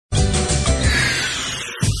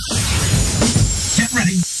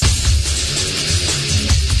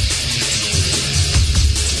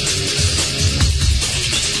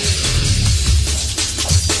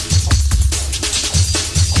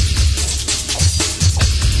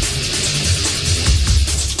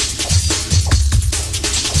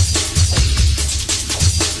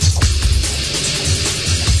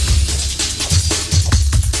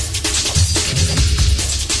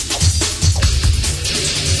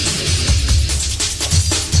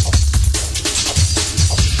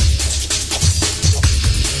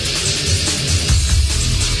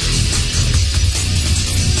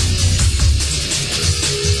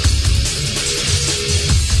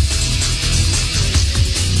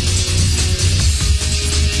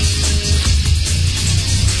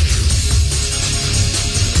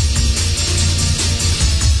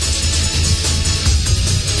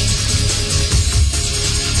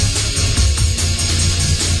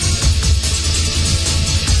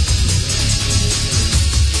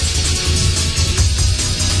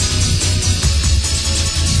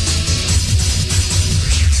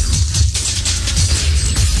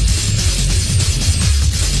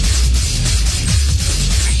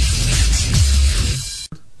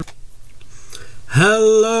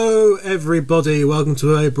Hello everybody, welcome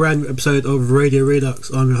to a brand new episode of Radio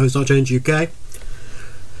Redux. I'm your host Archange UK.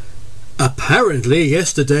 Apparently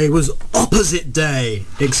yesterday was opposite day,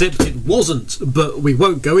 except it wasn't, but we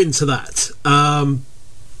won't go into that.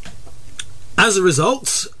 As a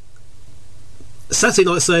result, Saturday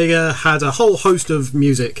Night Sega had a whole host of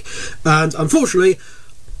music, and unfortunately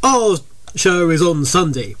our show is on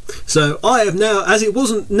Sunday, so I have now, as it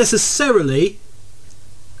wasn't necessarily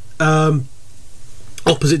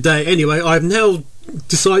opposite day anyway, I've now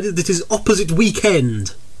decided that it is opposite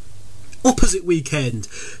weekend.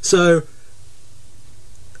 So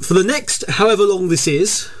for the next however long this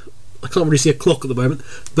is, I can't really see a clock at the moment,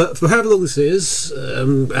 but for however long this is,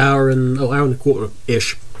 hour and a quarter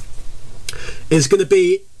ish, is going to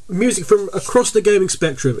be music from across the gaming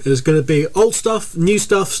spectrum. It's going to be old stuff, new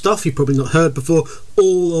stuff you've probably not heard before,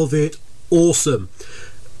 all of it awesome.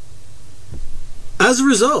 As a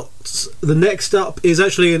result, the next up is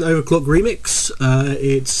actually an Overclock remix.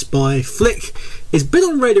 It's by Flick. It's been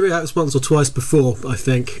on Radio Redux once or twice before, I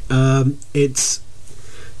think. It's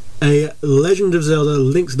a Legend of Zelda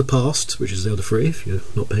Link to the Past, which is Zelda free if you're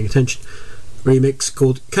not paying attention, remix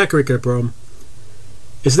called Kakariko Prom.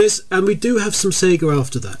 It's this, and we do have some Sega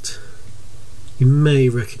after that. You may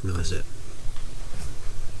recognise it.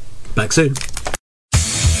 Back soon.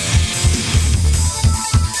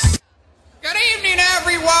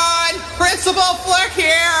 Everyone, Principal Flick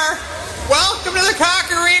here. Welcome to the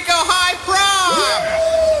Kakariko High Prom.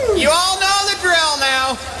 You all know the drill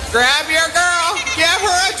now. Grab your girl, give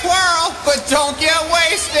her a twirl, but don't get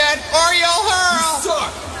wasted or you'll hurl. You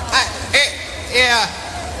suck. Yeah.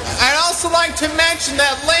 I'd also like to mention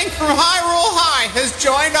that Link from Hyrule High has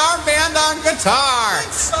joined our band on guitar.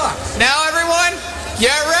 That sucks. Now everyone,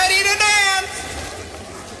 get ready to dance.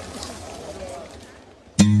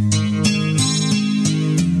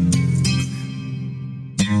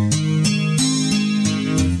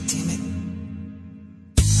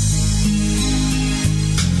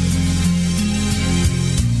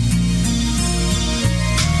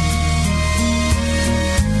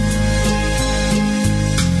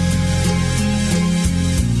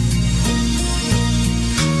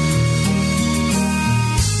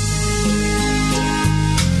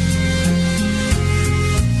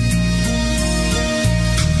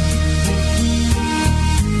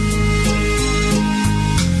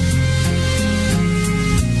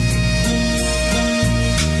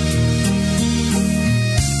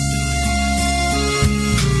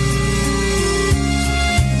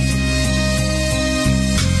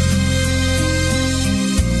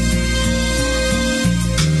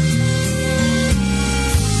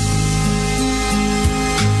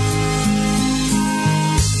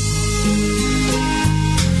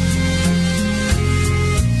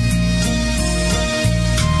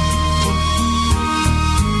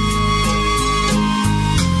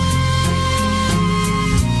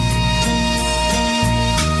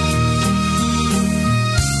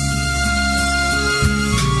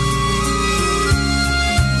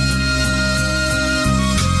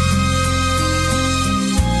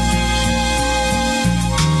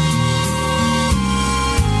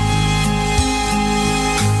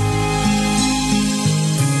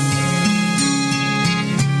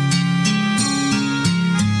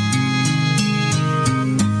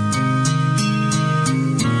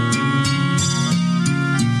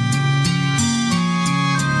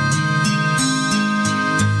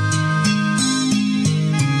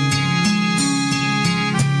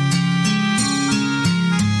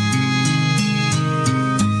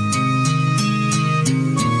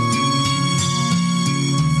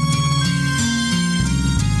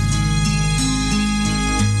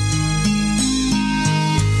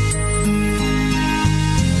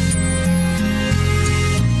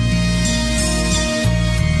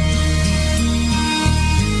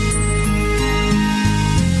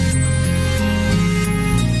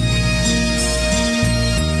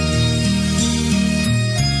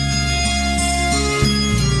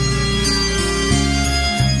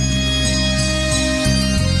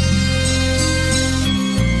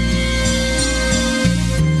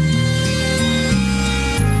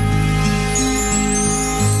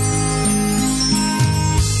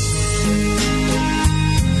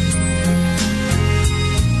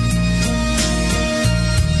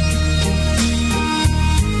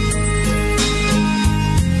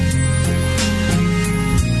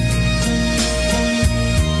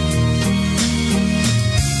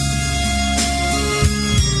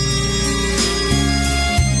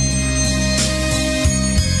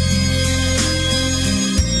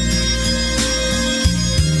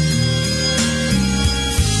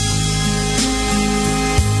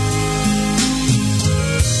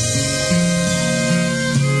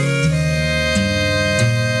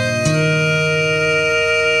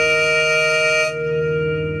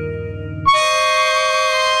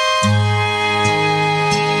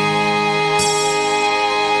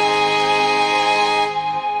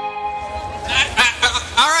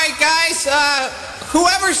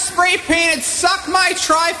 ever spray painted "Suck My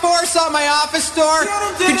Triforce" on my office door?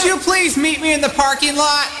 Could you please meet me in the parking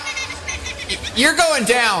lot? You're going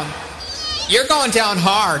down. You're going down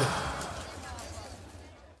hard.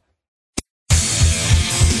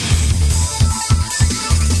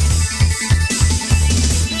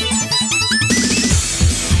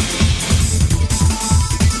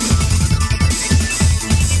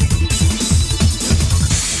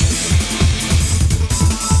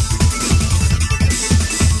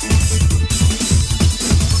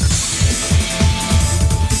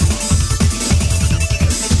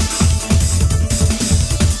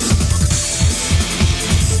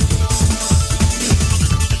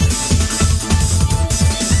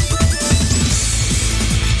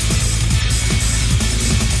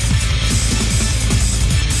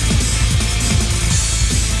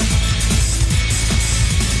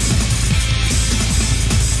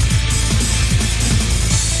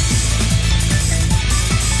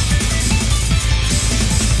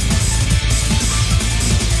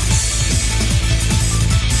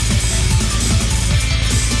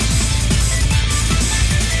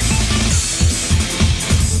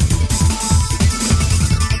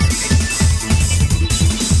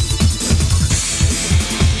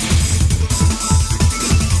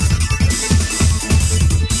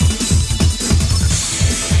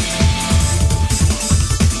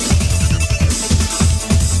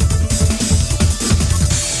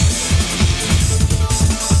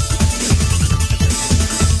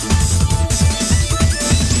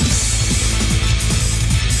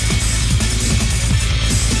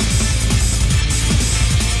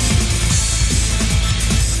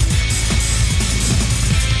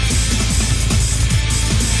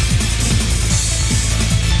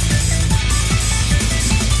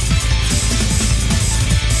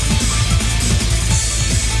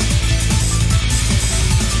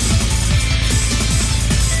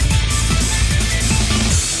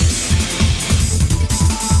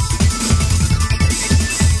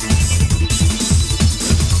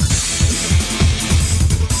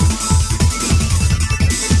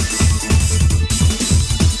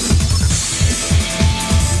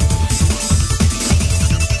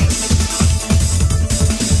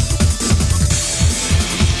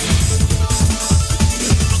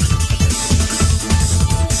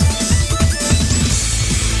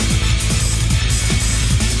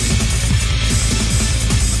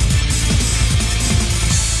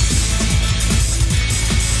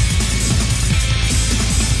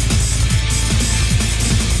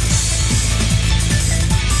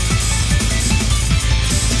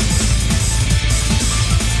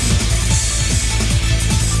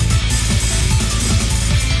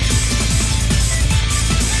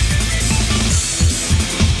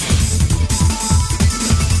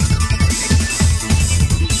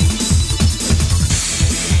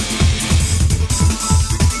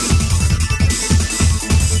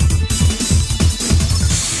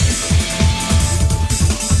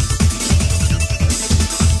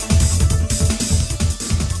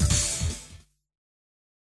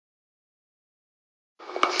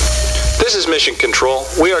 This is Mission Control.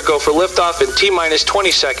 We are go for liftoff in T-minus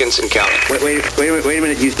 20 seconds and counting. Wait a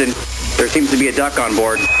minute, Houston. There seems to be a duck on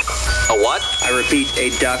board. A what? I repeat,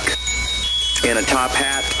 a duck in a top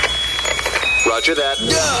hat. Roger that.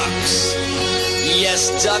 Ducks!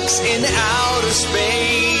 Yes, ducks in outer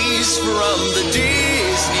space from the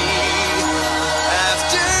Disney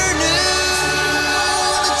afternoon.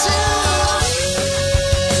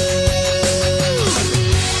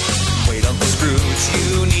 Wait, Uncle Scrooge,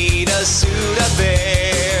 you need a suit of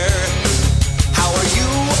air. How are you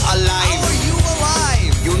alive?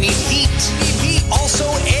 You need heat. Also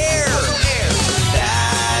air.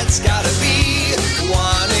 That's gotta be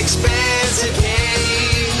one expensive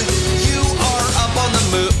game. You are up on the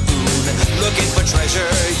moon looking for treasure.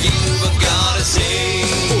 You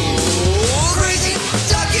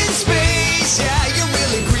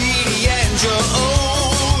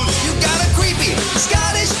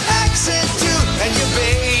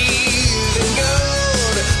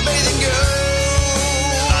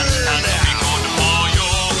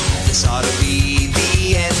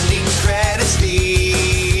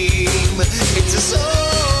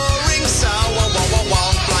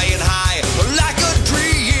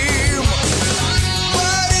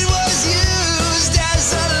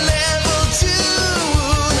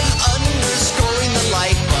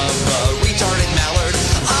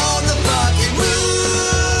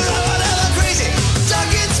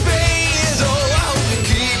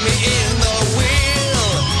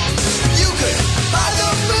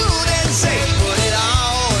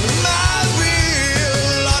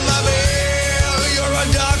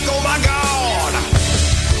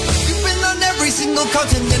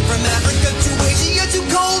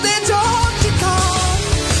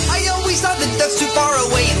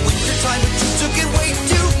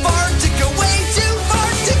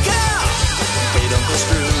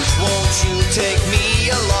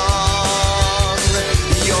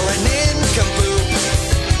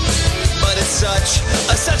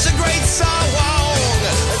such a great song.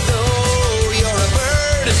 Though you're a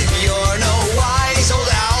bird, you're no wise old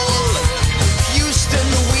owl. Houston,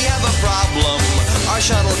 we have a problem. Our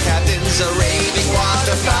shuttle captain's a raving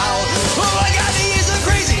waterfowl. Oh my God, he is a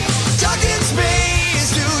crazy duck in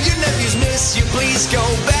space. Do your nephews miss you? Please go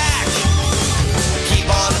back. Keep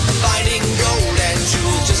on finding gold and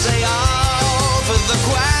jewels. Just say off the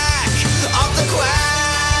quack, off the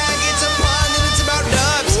quack. It's a pun and it's about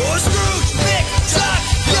ducks. Oh, Scrooge McDuck,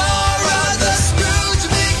 you're on the Scrooge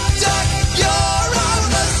McDuck. You're on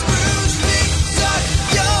the Scrooge McDuck.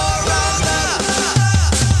 You're on the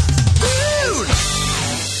dude.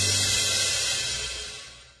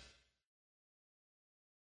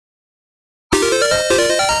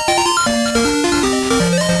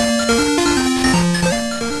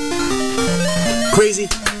 Crazy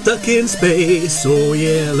duck in space. Oh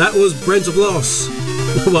yeah, that was Brent of Loss.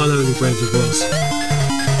 One only Brent of Loss.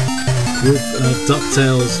 With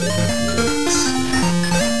DuckTales.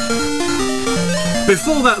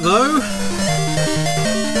 Before that though,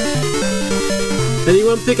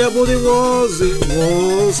 anyone pick up what it was? It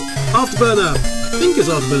was Afterburner. I think it's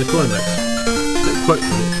Afterburner Climax. Don't quote me,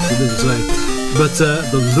 it doesn't say. But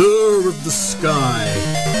The Lure of the Sky,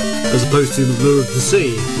 as opposed to The Lure of the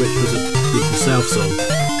Sea, which was a South song.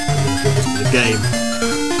 It wasn't the game.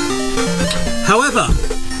 However,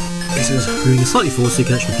 this is moving slightly forward so you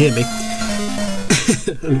can actually hear me.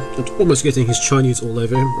 I'm almost getting his Chinese all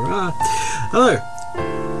over him. Hello.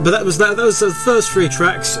 But that was the first three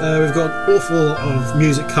tracks. We've got an awful lot of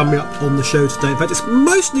music coming up on the show today. In fact, it's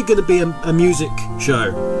mostly going to be a music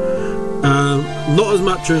show. Not as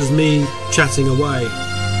much as me chatting away.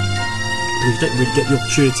 You don't really get the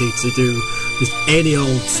opportunity to do just any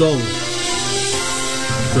old song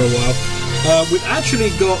for a while. We've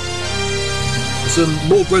actually got some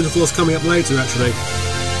more Brent of Loss coming up later, actually,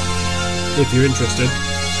 if you're interested.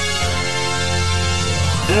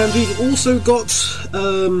 And we've also got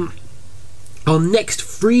our next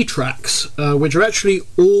three tracks, which are actually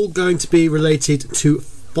all going to be related to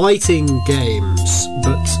fighting games,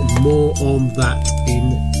 but more on that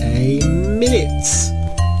in a minute.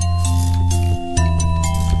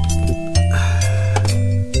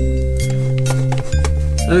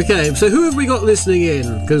 Okay, so who have we got listening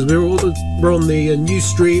in? Because we're on the new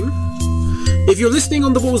stream. If you're listening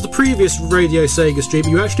on what was the previous Radio Sega stream,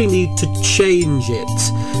 you actually need to change it.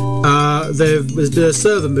 There's been a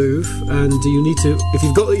server move, and you need to, if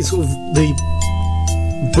you've got the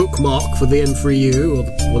bookmark for the N3U or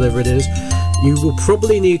whatever it is, you will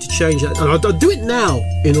probably need to change that. And I'll do it now,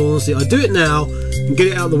 in all honesty. I'll do it now and get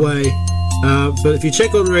it out of the way. But if you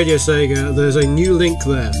check on Radio Sega, there's a new link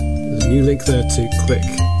there. There's a new link there to click,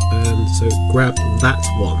 and so grab that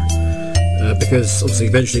one, because obviously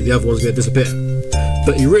eventually the other one's going to disappear.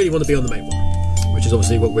 But you really want to be on the main one, which is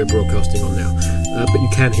obviously what we're broadcasting on now. But you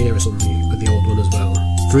can hear us on the old one as well,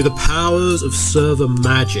 through the powers of server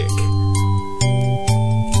magic.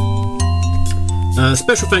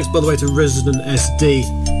 Special thanks, by the way, to Resident SD,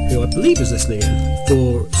 who I believe is listening in,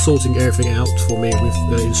 for sorting everything out for me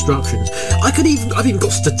with instructions. I've even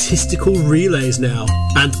got statistical relays now,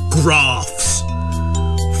 and graphs.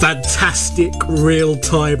 Fantastic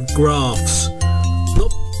real-time graphs.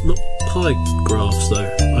 Not pie graphs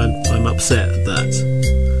though. I'm upset at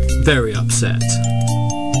that. Very upset.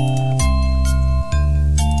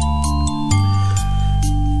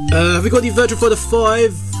 Have we got any Virtua Fighter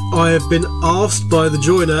 5? I have been asked by the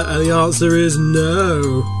joiner, and the answer is no.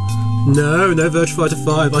 No Virtua Fighter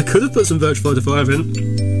 5. I could have put some Virtua Fighter 5 in.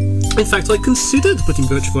 In fact, I considered putting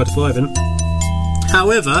Virtua Fighter 5 in.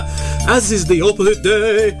 However, as is the opposite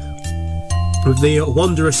day with the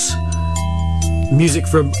wondrous music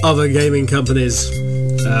from other gaming companies,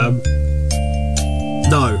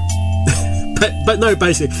 no. but no,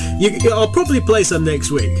 basically, I'll probably play some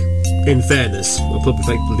next week. In fairness, I'll probably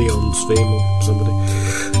play Leon's theme or somebody.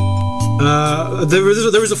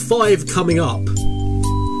 There is a 5 coming up.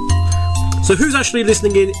 So who's actually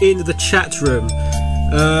listening in the chat room?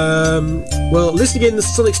 Well, listening in the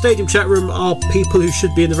Sonic Stadium chat room are people who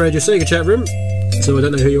should be in the Radio Sega chat room, so I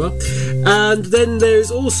don't know who you are. And then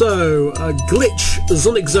there's also Glitch,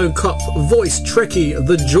 Sonic Zone Cup, Voice, Trekkie,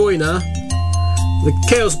 The Joiner, the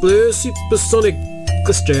Chaos Blue, Supersonic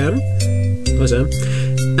Jam, hi Sam,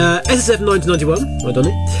 SSF 1991, hi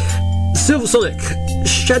Donny, Silver Sonic,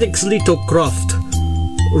 Shaddix Lito Croft,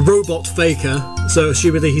 Robot Faker, so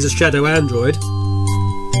assumedly he's a Shadow Android,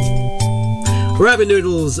 Rabbit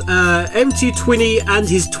Noodles, MT Twinny and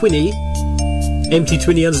his Twinny, MT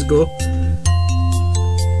Twinny underscore,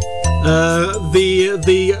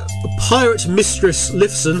 the Pirate Mistress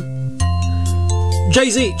Lifson, Jay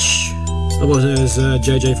Zeech, otherwise known as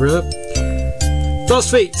JJ Forever. Fast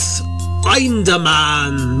Feet's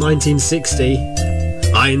Einderman, 1960.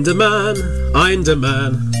 Einderman,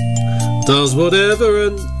 does whatever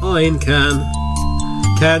an Ein can.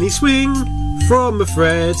 Can he swing from a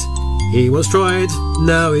thread? He once tried,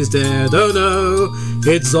 now he's dead. Oh no,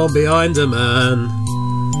 it's Zombie Einderman.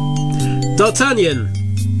 D'Artagnan,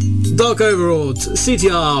 Dark Overlord,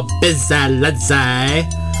 CTR Bizaladze,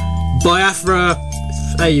 Biafra,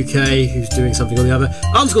 AUK, who's doing something or the other,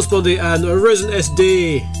 Underscore Spondy, and Resident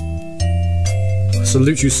SD.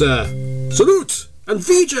 Salute you, sir. Salute! And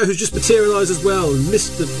Vija, who's just materialised as well and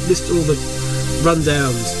missed all the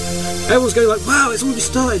rundowns. Everyone's going like, wow, it's already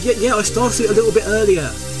started. Yeah, I started it a little bit earlier,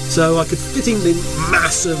 so I could fit in the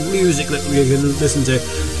massive music that we can listen to.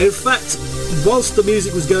 In fact, whilst the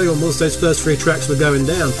music was going on, whilst those first 3 tracks were going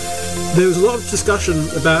down, there was a lot of discussion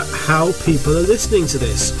about how people are listening to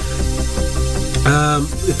this.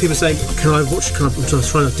 People saying, I'm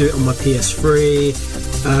trying to do it on my PS3.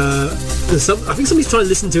 I think somebody's trying to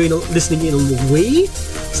listening in on the Wii.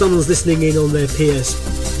 Someone's listening in on their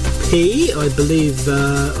PSP. I believe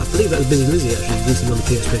that was Busy Lizzie actually listening on the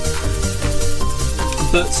PSP.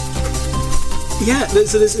 But yeah,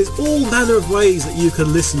 so there's all manner of ways that you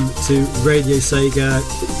can listen to Radio Sega.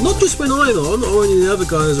 Not just when I'm on or any of the other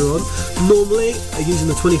guys are on. Normally, using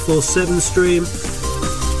the 24/7 stream.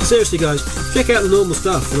 Seriously, guys, check out the normal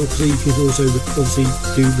stuff, and obviously you can also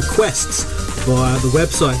do requests via the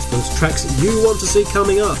website for those tracks that you want to see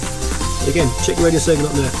coming up. Again, check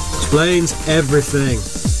RadioSega.net. Explains everything.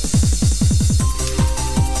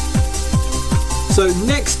 So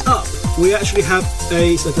next up, we actually have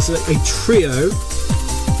a trio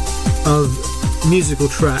of musical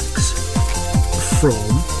tracks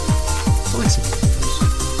from fighting games.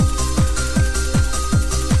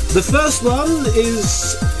 The first one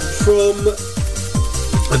is from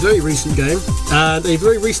a very recent game and a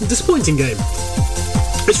very recent disappointing game.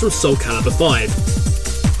 It's from Soul Calibur 5.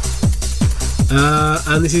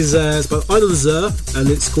 And this is by Einon Zur, and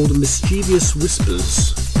it's called Mischievous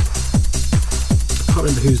Whispers. I can't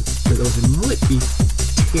remember who's it was. It might be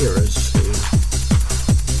Tira's theme.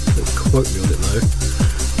 Don't quote me on it though.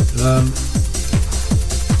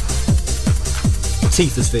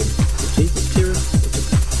 Tifa's theme. Tira?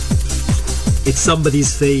 It's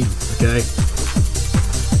somebody's theme, okay?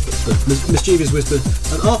 Mischievous Whispers.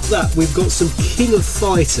 And after that, we've got some King of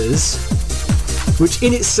Fighters, which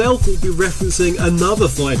in itself will be referencing another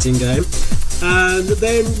fighting game. And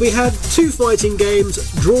then we had 2 fighting games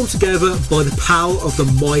drawn together by the power of the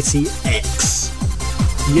mighty X.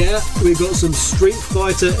 Yeah, we've got some Street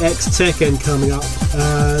Fighter X Tekken coming up,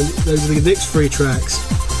 and those are the next 3 tracks.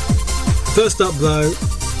 First up though,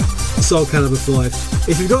 Soul Calibur 5.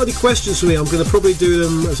 If you've got any questions for me, I'm going to probably do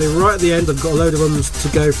them, I'd say right at the end. I've got a load of ones to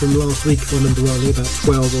go from last week, if I remember rightly, about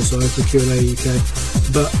 12 or so for Q&A UK.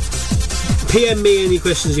 But PM me any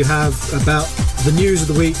questions you have about the news of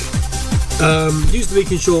the week. News of the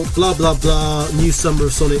week in short, blah blah blah, New Summer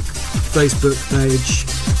of Sonic Facebook page.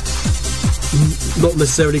 Not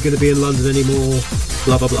necessarily going to be in London anymore,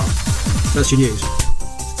 blah blah blah. That's your news.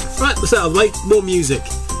 Right, that's out of the way. More music.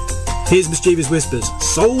 Here's Mischievous Whispers,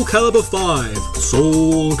 Soul Calibur 5.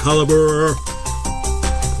 Soul Calibur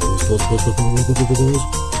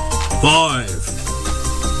 5.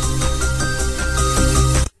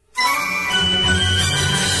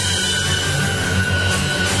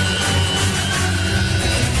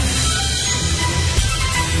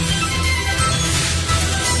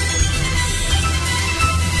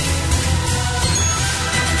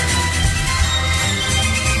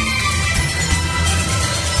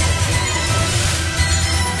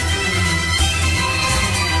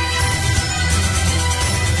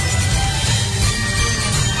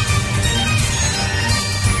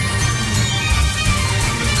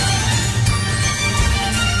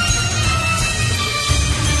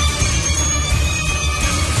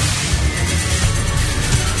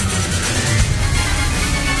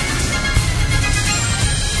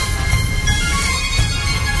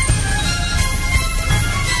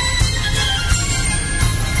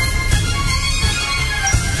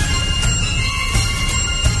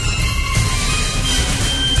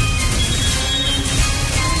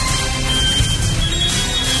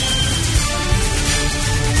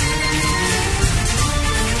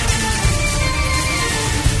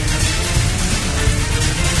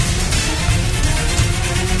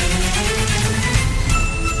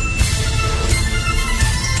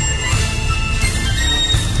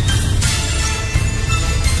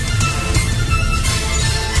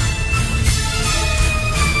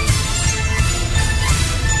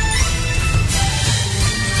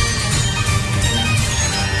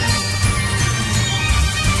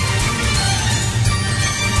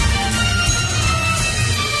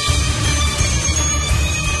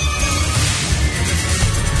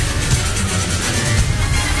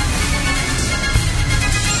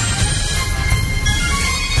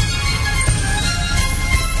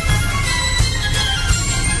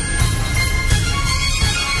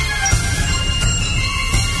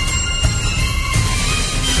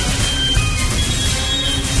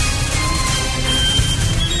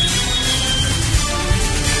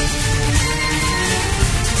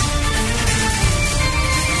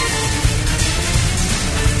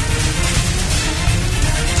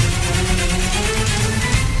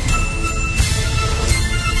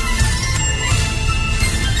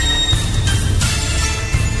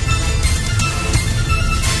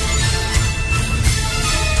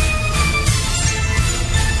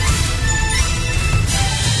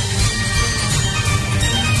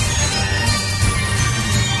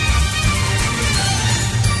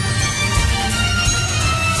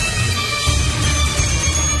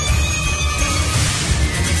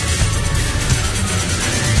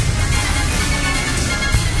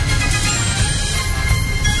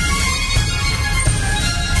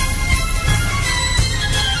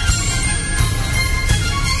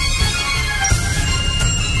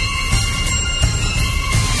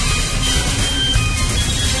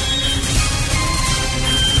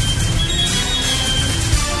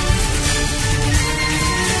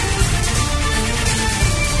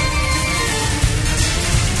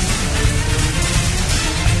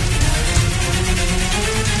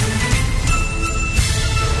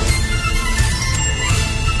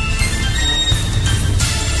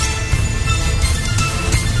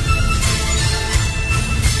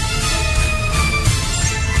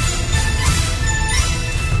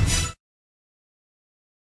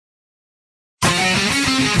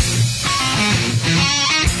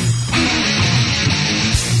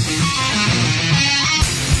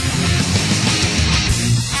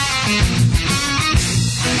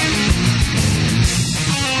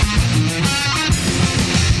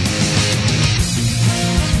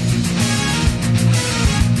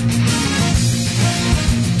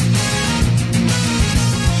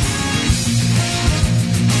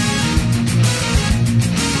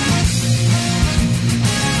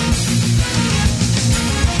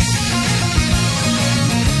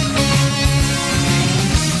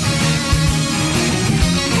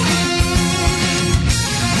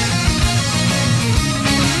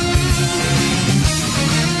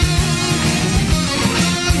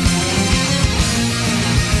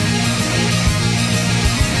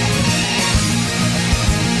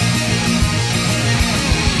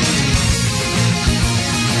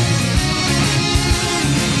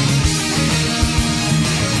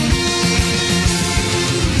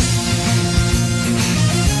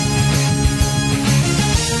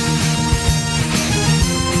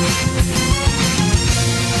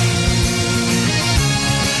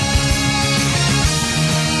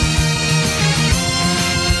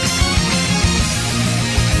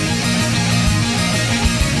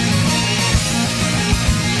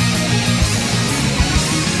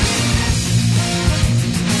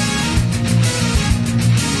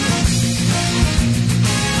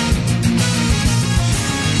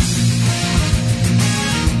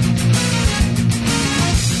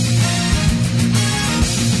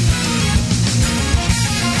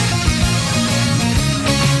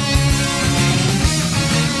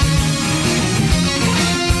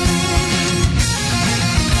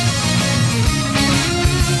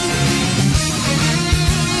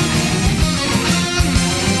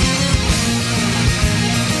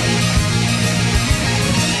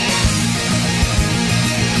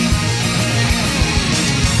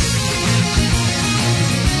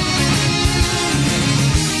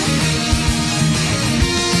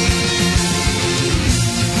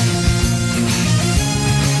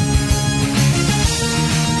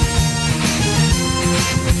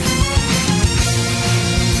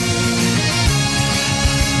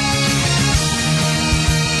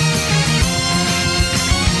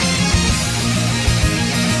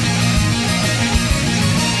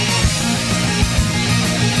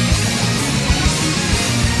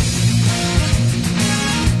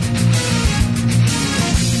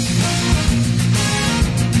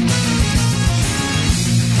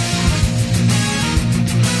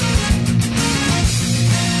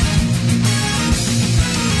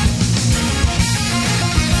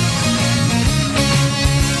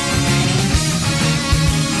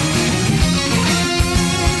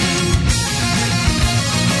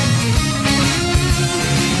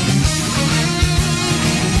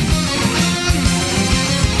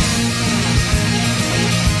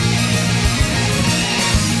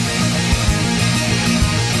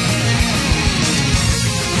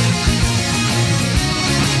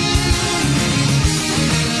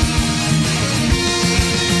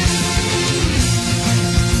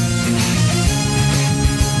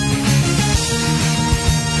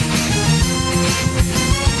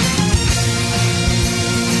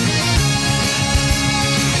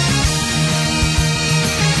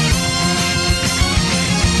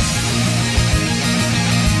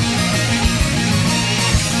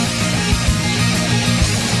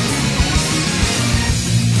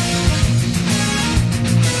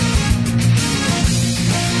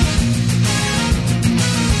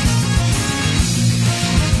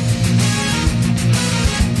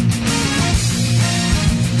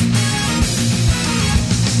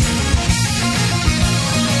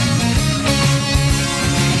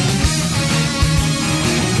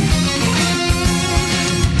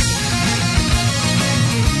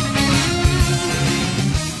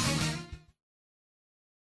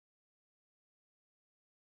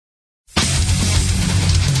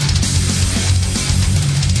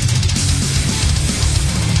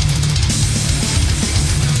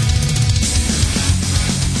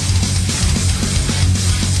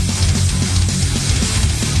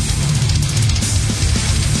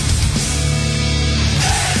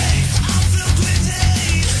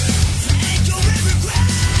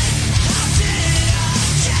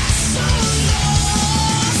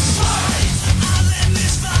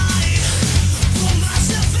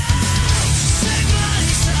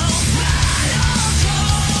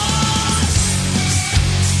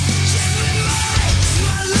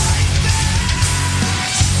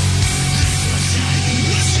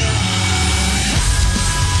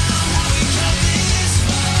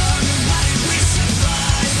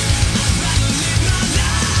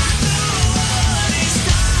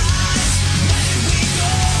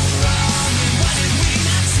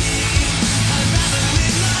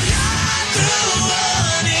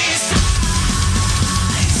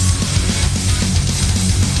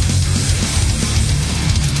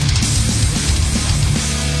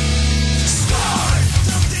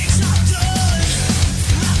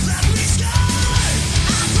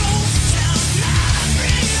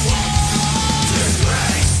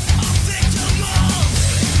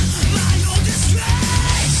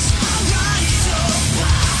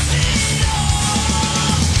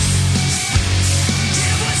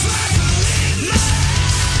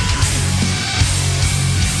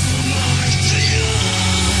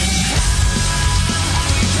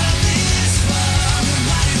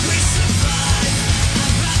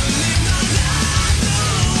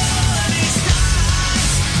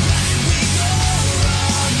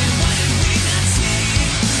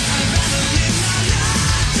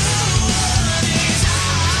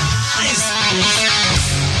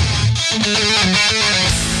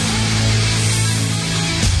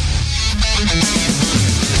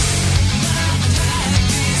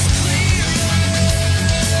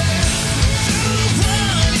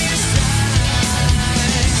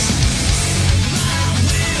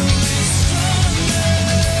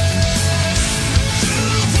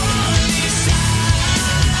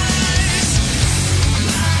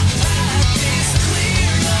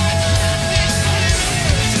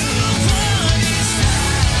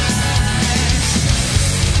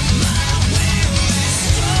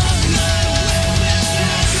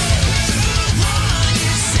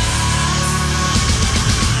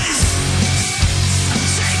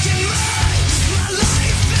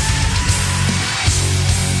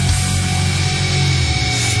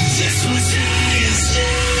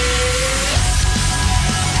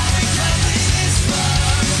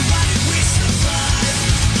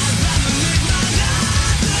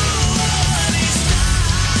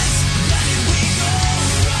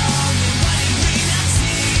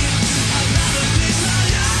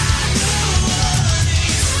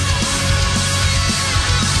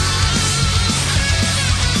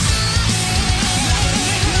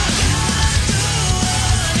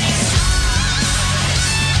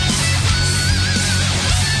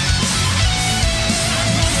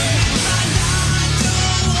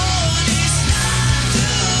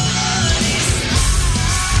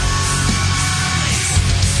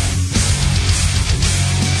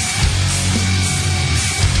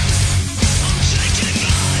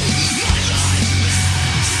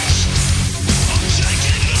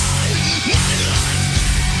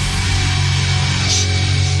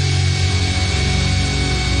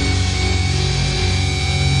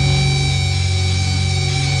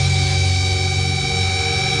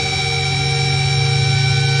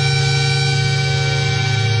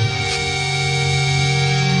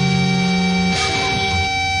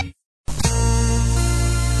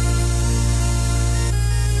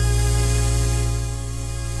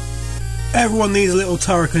 Everyone needs a little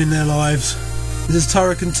Turrican in their lives. This is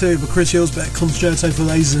Turrican 2 by Chris Hillsbeck, Concerto for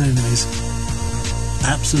Lasers and Enemies.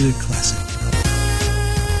 Absolute classic.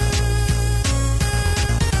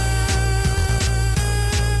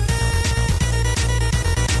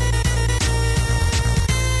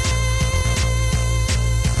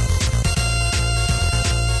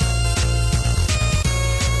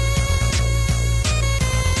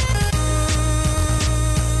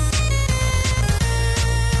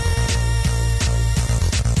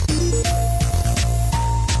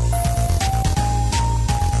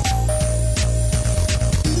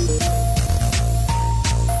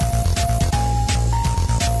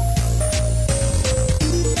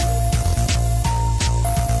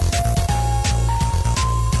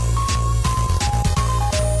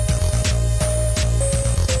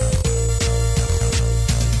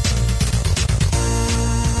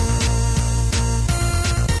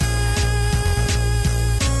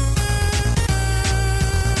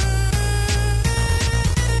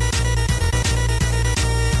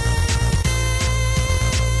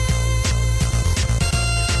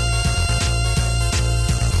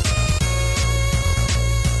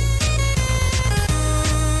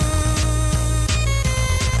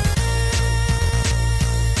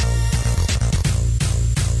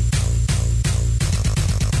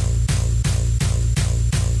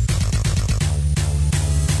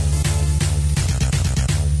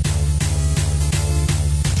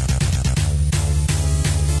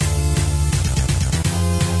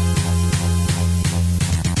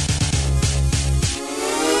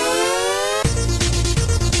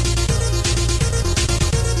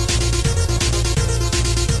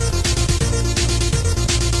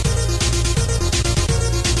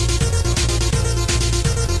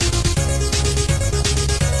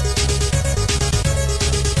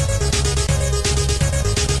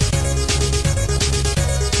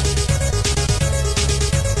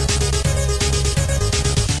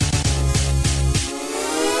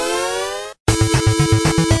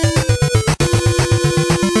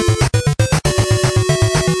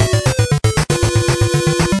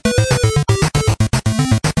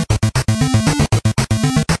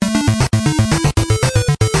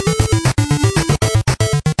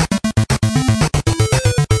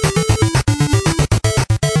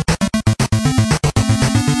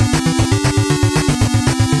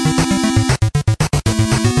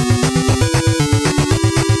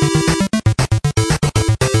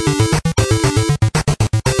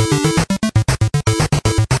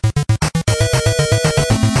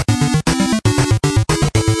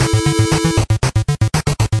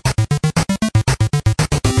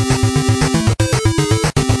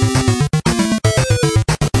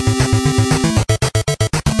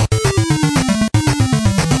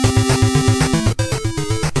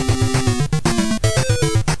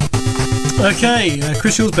 Okay,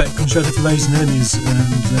 Chris Hillsbeck, Concerto for Lasers and Enemies,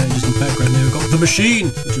 and just in the background there we've got The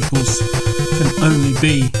Machine, which of course can only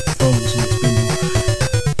be from Sonic Spinball.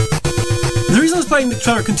 The reason I was playing the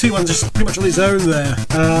Turrican 2 one just pretty much on its own there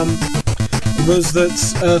was that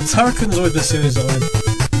Turrican's always been a series that I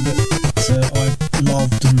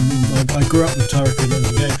loved, and I grew up with Turrican as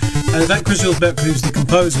a game. And in fact, Chris Hillsbeck, who's the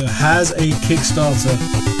composer, has a Kickstarter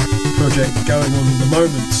project going on at the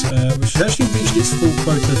moment, which has actually reached its full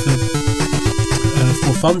quota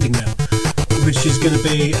for funding now, which is going to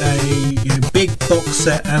be a big box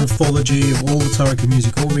set anthology of all the Turrican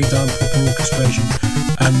music, all redone, proper orchestration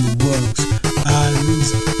and the works. And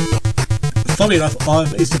funny enough,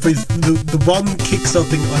 it's the one Kickstarter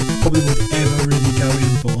thing I probably would ever really go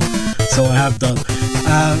in for, so I have done.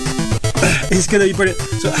 It's going to be brilliant.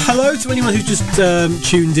 So hello to anyone who's just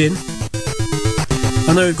tuned in.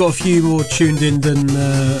 I know we've got a few more tuned in than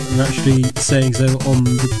are actually saying so on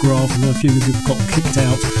the graph, and a few who've got kicked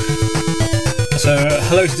out. So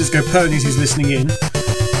hello to Disco Ponies who's listening in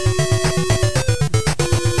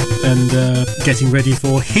and getting ready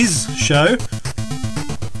for his show.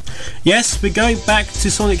 Yes, we're going back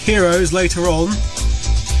to Sonic Heroes later on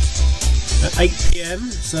at 8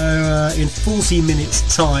 PM, so in 40 minutes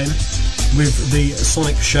time with the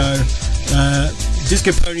Sonic show.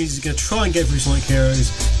 Disco Ponies is going to try and get through Sonic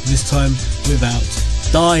Heroes, this time without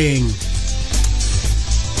dying.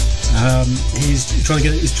 He's trying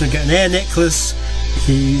to get an air necklace.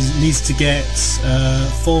 He needs to get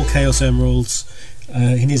 4 Chaos Emeralds.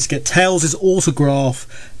 He needs to get Tails' autograph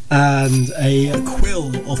and a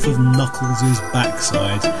quill off of Knuckles'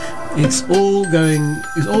 backside. It's all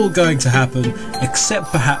going to happen,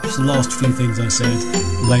 except perhaps the last few things I said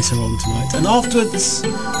later on tonight. And afterwards,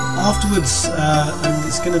 and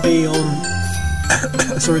it's going to be on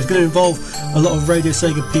sorry, it's going to involve a lot of Radio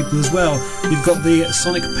Sega people as well. You've got the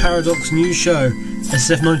Sonic Paradox News Show,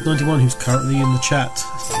 SF1991, who's currently in the chat.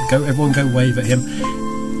 Everyone go wave at him.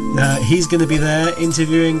 He's going to be there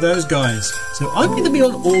interviewing those guys. So I'm going to be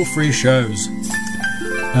on all 3 shows.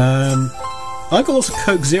 I've got lots of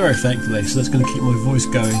Coke Zero, thankfully, so that's going to keep my voice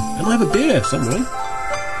going. And I have a beer somewhere.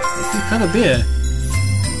 Have a beer.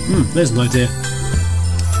 There's an idea.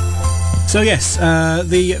 So yes,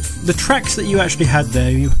 the tracks that you actually had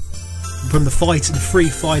there, from the Free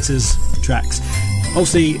Fighters tracks.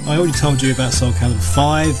 Obviously, I already told you about Soul Calibur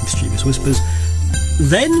 5, Mischievous Whispers.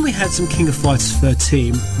 Then we had some King of Fighters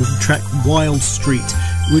 13 with the track Wild Street,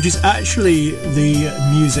 which is actually the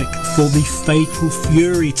music for the Fatal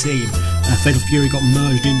Fury team. Fatal Fury got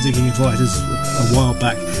merged into King of Fighters a while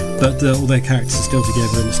back, but all their characters are still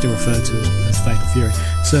together and are still referred to as Fatal Fury.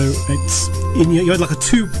 So it's you had like a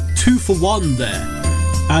two for one there,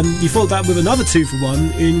 and you followed that with another 2 for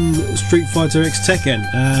 1 in Street Fighter X Tekken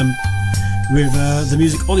with the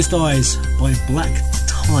music Honest Eyes by Black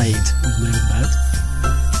Tide was the name of that.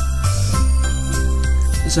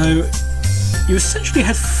 So you essentially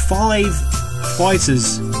had 5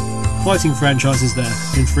 fighting franchises there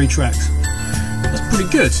in 3 tracks. That's pretty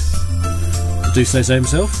good. I do say so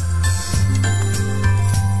himself.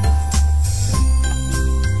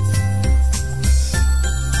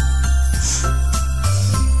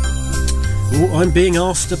 Oh, I'm being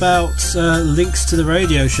asked about links to the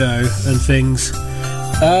radio show and things.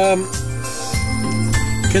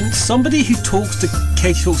 Can somebody who talks to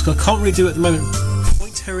Katie Talks, I can't really do it at the moment,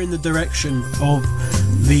 point her in the direction of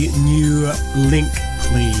the new link,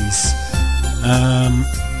 please?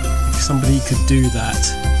 If somebody could do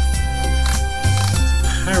that.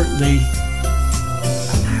 Apparently,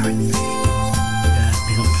 yeah,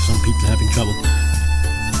 some people are having trouble.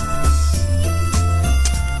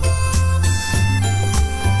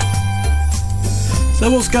 So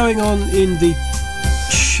what's going on in the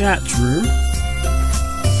chat room?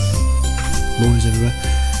 Noise everywhere.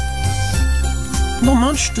 Not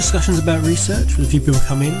much discussions about research. A few people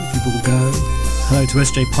come in, a few people go. Hello to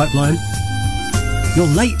SJ Pipeline. You're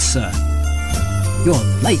late, sir. You're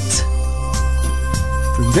late.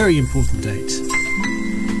 For a very important date.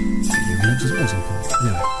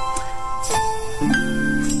 Anyway.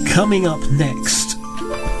 Coming up next,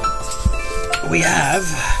 we have...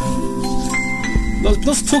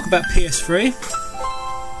 Let's talk about PS3.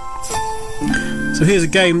 So here's a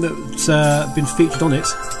game that's been featured on it.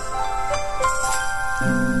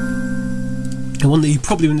 And one that you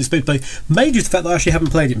probably wouldn't expect to play, mainly due to the fact that I actually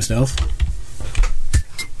haven't played it myself.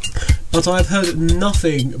 But I've heard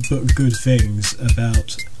nothing but good things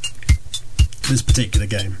about this particular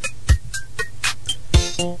game.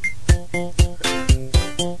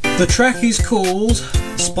 The track is called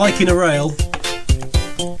Spike in a Rail.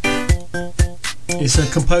 It's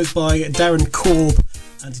composed by Darren Korb,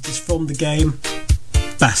 and it is from the game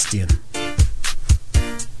Bastion.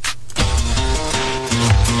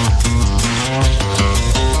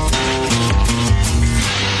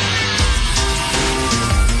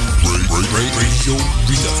 Radio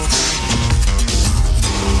Redux.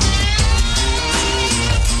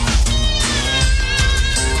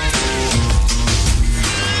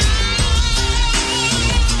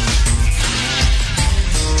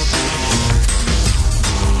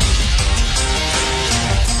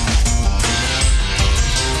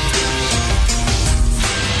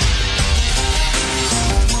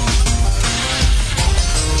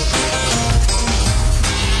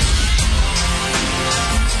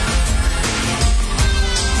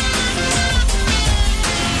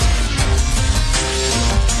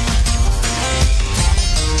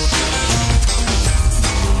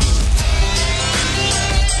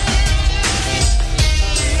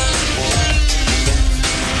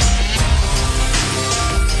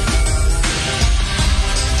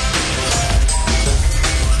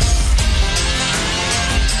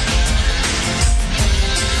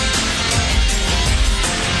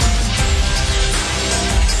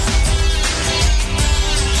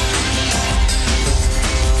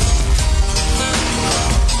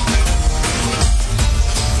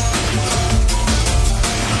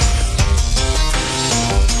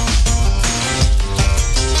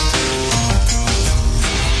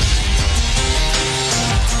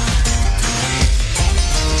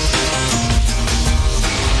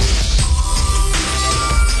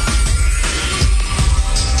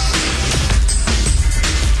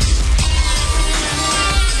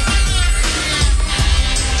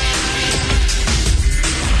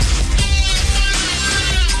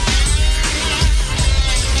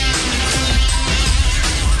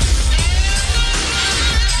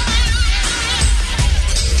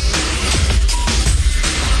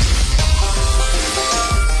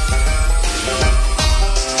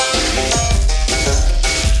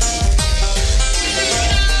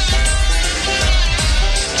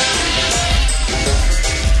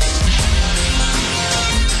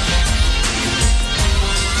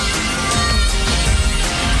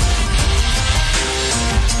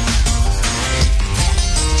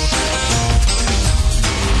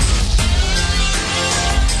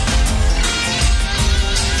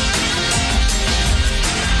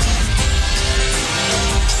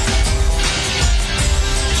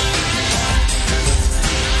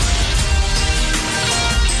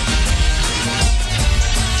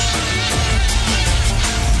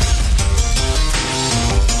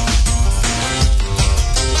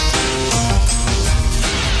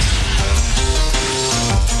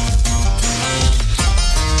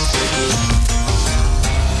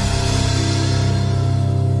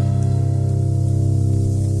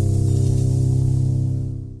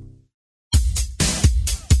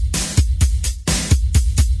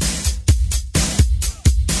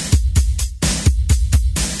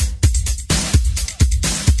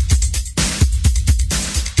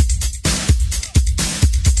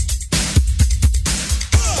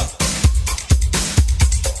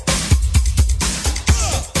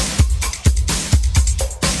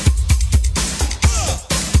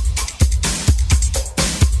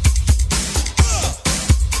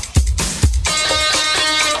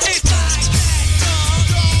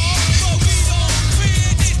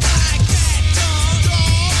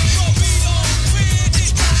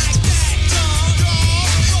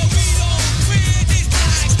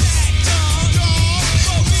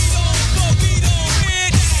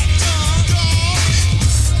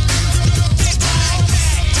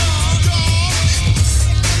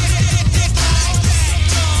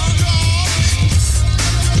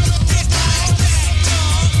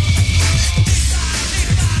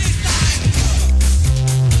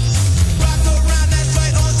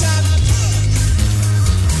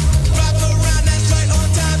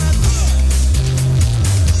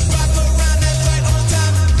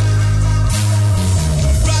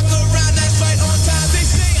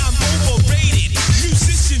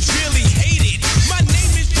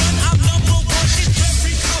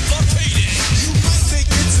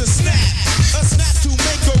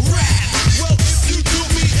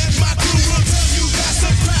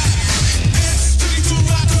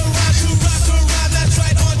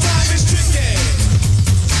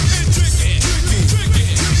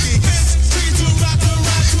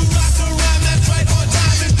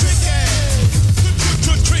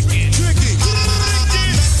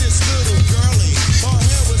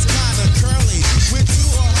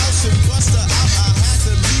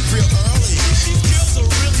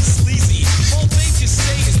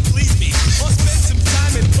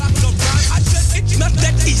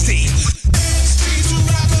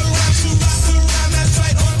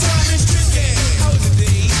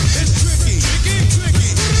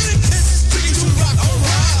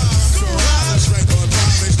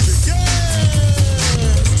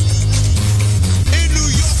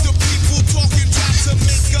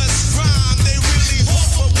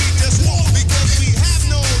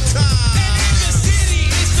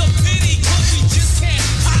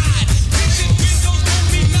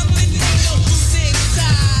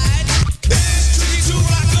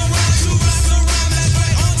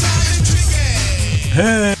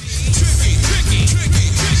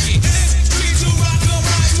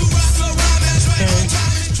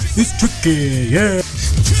 It's tricky, yeah.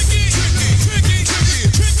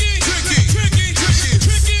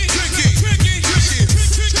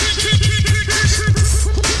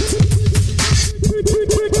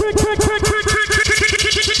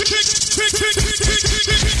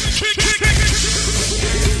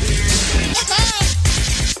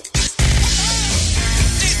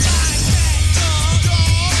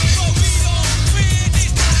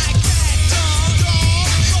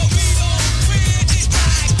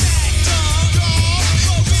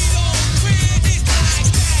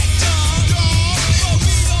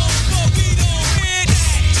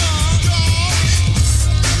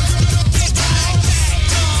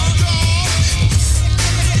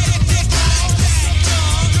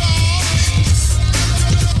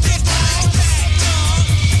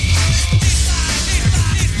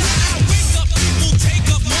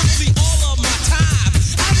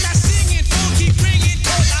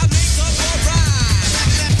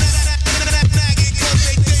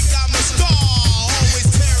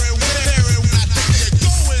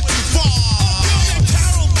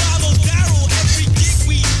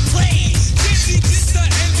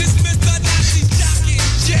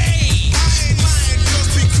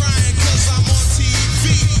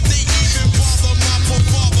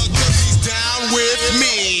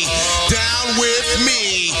 down with me.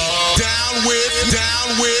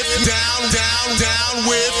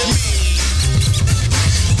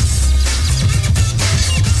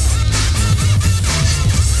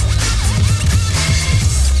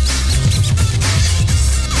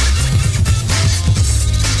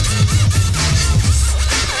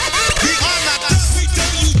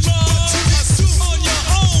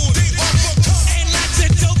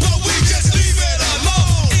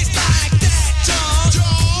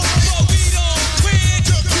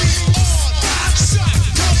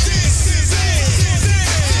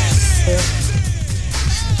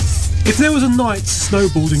 If there was a Knights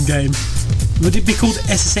snowboarding game, would it be called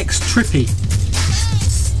SSX Trippy?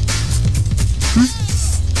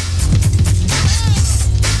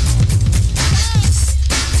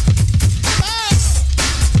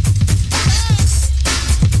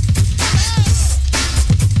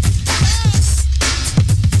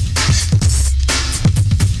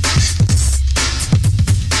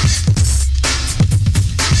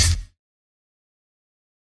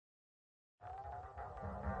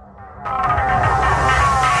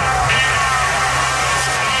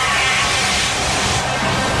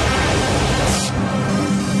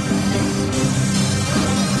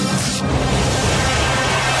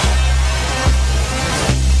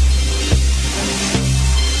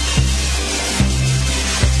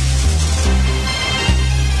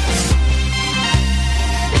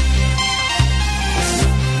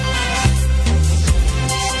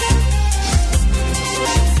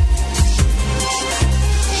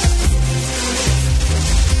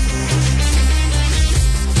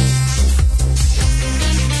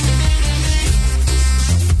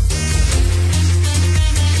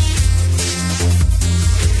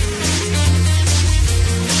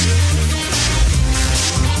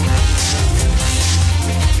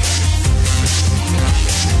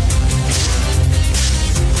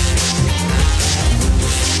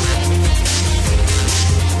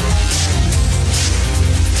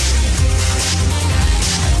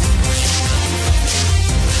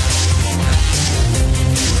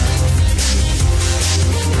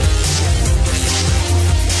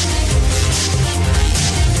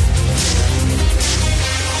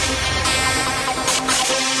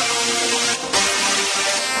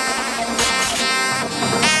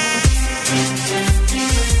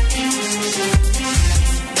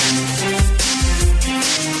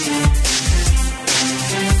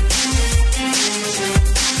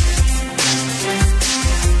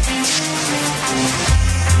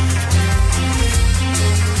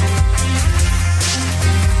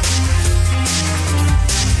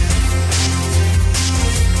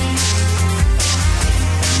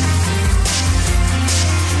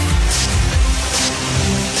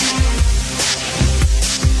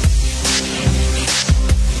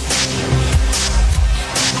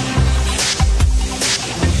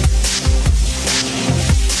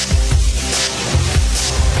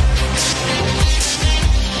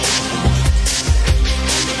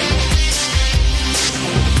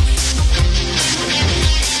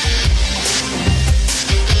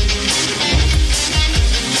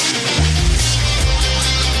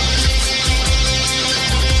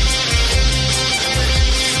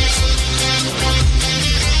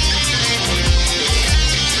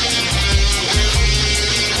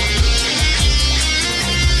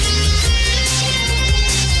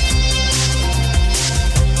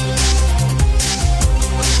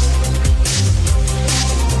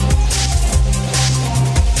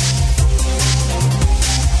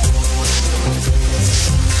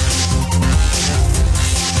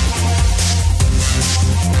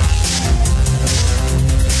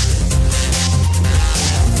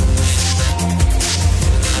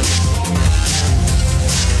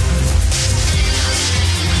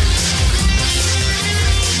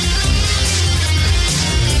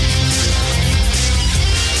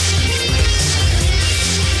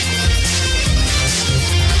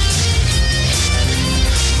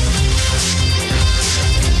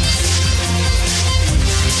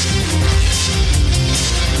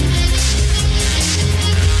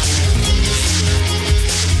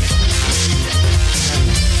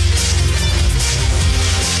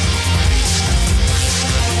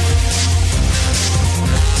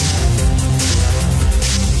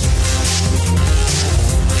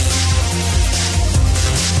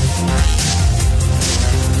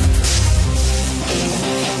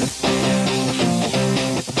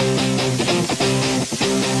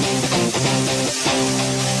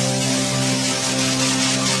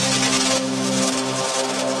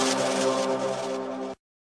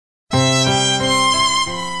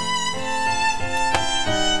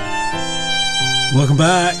 Welcome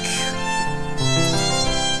back.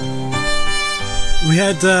 We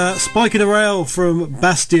had Spike in a Rail from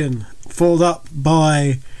Bastion, followed up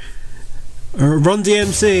by Run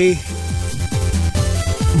DMC.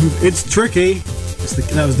 It's Tricky.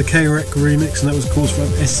 That was the K-Rec remix, and that was of course from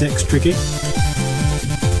SX Tricky.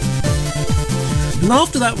 And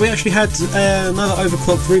after that we actually had another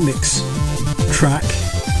Overclocked remix track,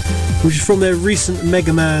 which is from their recent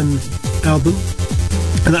Mega Man album.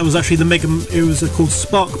 And that was actually it was called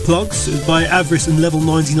Spark Plugs. It was by Avarice and Level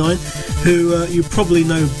 99, who you probably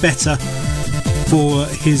know better for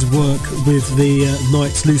his work with the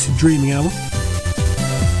Night's Lucid Dreaming album.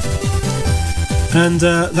 And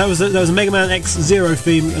that was a Mega Man X-Zero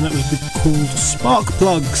theme, and that was called Spark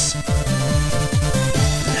Plugs.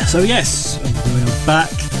 So yes, we are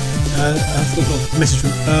back. I've got a message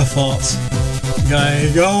from Earthart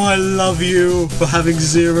going, "Oh, I love you for having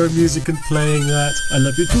Zero music and playing that. I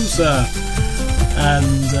love you too, sir."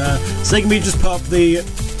 And Sega Media just put up the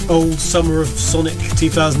old Summer of Sonic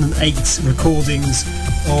 2008 recordings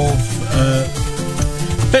of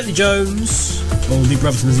Bentley Jones, or Lee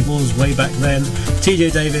Brotherton as he was way back then, TJ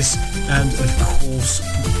Davis, and of course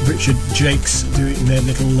Richard Jakes doing their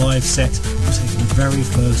little live set for the very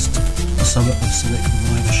first Summer of Sonic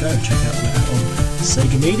live show. Check out that on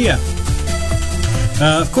Sega Media.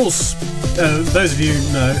 Of course, those of you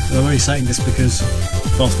know, I'm only saying this because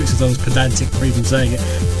last week I was pedantic for even saying it,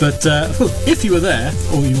 but of course, if you were there,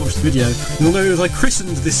 or you watched the video, you'll know that I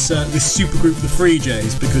christened this supergroup the Free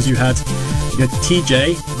J's, because you had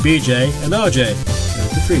TJ, BJ and RJ,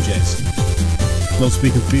 the Free J's. Not to be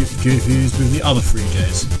confused with the other Free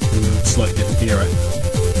J's, who were slightly different era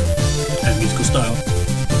and musical style.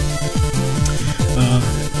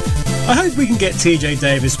 I hope we can get TJ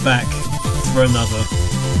Davis back for another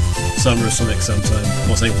Summer of Sonic sometime.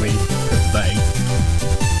 I'll say we, they.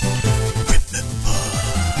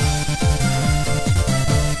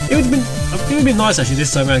 It would have been nice actually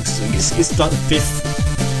this time around, because it's like the 5th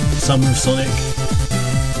Summer of Sonic.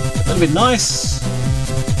 That would have been nice.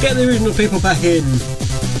 Get the original people back in.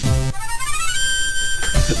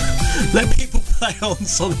 Let people play on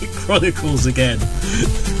Sonic Chronicles again.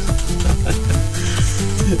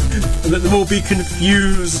 And let them all be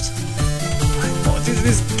confused. What is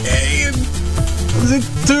this game? What does it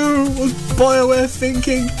do? What's BioWare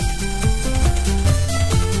thinking?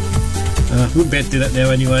 We wouldn't be able to do that now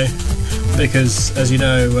anyway, because as you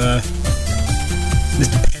know,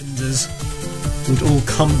 Mr. Penders would all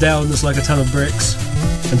come down just like a ton of bricks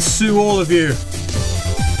and sue all of you.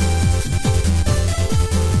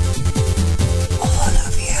 All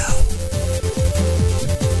of you.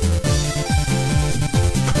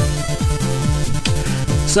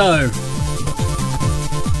 So,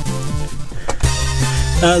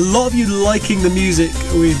 a lot of you liking the music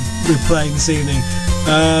we're playing this evening.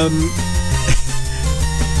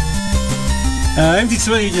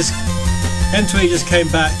 M20 just came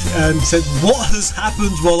back and said, "What has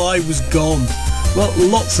happened while I was gone?" Well,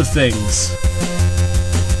 lots of things.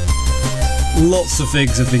 Lots of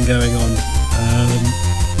things have been going on.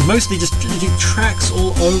 Mostly just tracks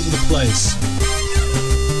all over the place.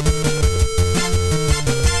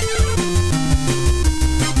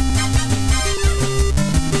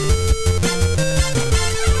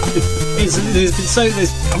 There's been so. I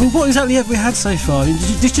mean, what exactly have we had so far? I mean,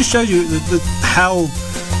 this just shows you how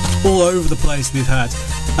all over the place we've had.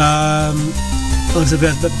 Like I said, we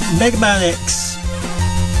had the Mega Man X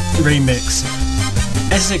remix,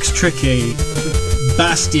 SX Tricky,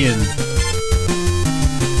 Bastion,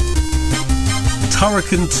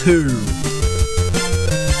 Turrican 2,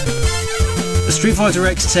 Street Fighter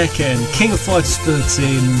X Tekken, King of Fighters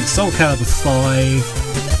 13, Soul Calibur 5,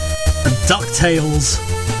 DuckTales,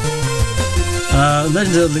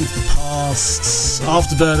 Legend of Link to the Past,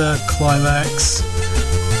 Afterburner, Climax,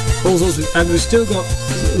 all sorts of, and we've still got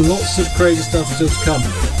lots of crazy stuff still to come.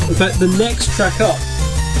 In fact, the next track up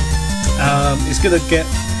is going to get,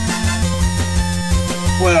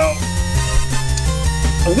 well,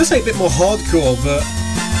 I'm going to say a bit more hardcore, but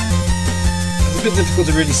it's a bit difficult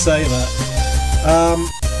to really say that.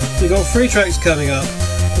 We've got 3 tracks coming up,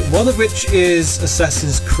 one of which is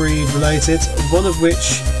Assassin's Creed related, one of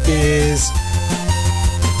which is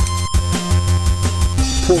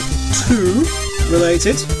Portal 2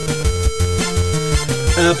 related,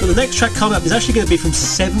 but the next track coming up is actually going to be from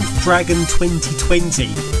 7th Dragon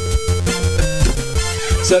 2020.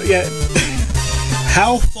 So yeah,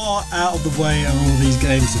 how far out of the way are all these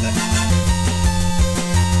games today?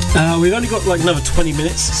 We've only got like another 20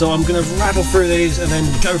 minutes, so I'm going to rattle through these and then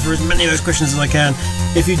go through as many of those questions as I can.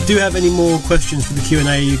 If you do have any more questions for the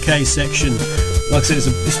Q&A UK section, like I said,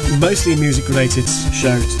 it's mostly a music-related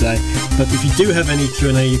show today, but if you do have any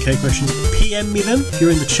Q&A UK questions, PM me them if you're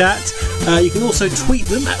in the chat. You can also tweet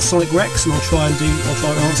them at Sonic Rex, and I'll try and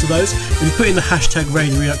answer those. If you put in the hashtag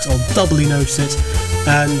Radio Redux, I'll doubly notice it,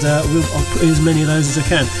 and I'll put in as many of those as I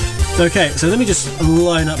can. Okay, so let me just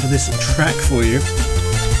line up this track for you.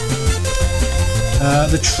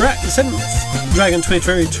 The 7th Dragon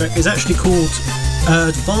 2020 track is actually called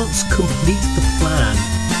Advance Complete the Plan.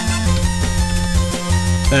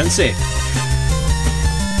 Fancy.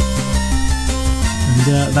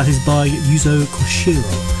 And that is by Yuzo Koshiro.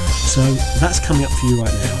 So that's coming up for you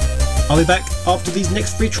right now. I'll be back after these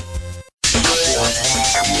next 3 tracks.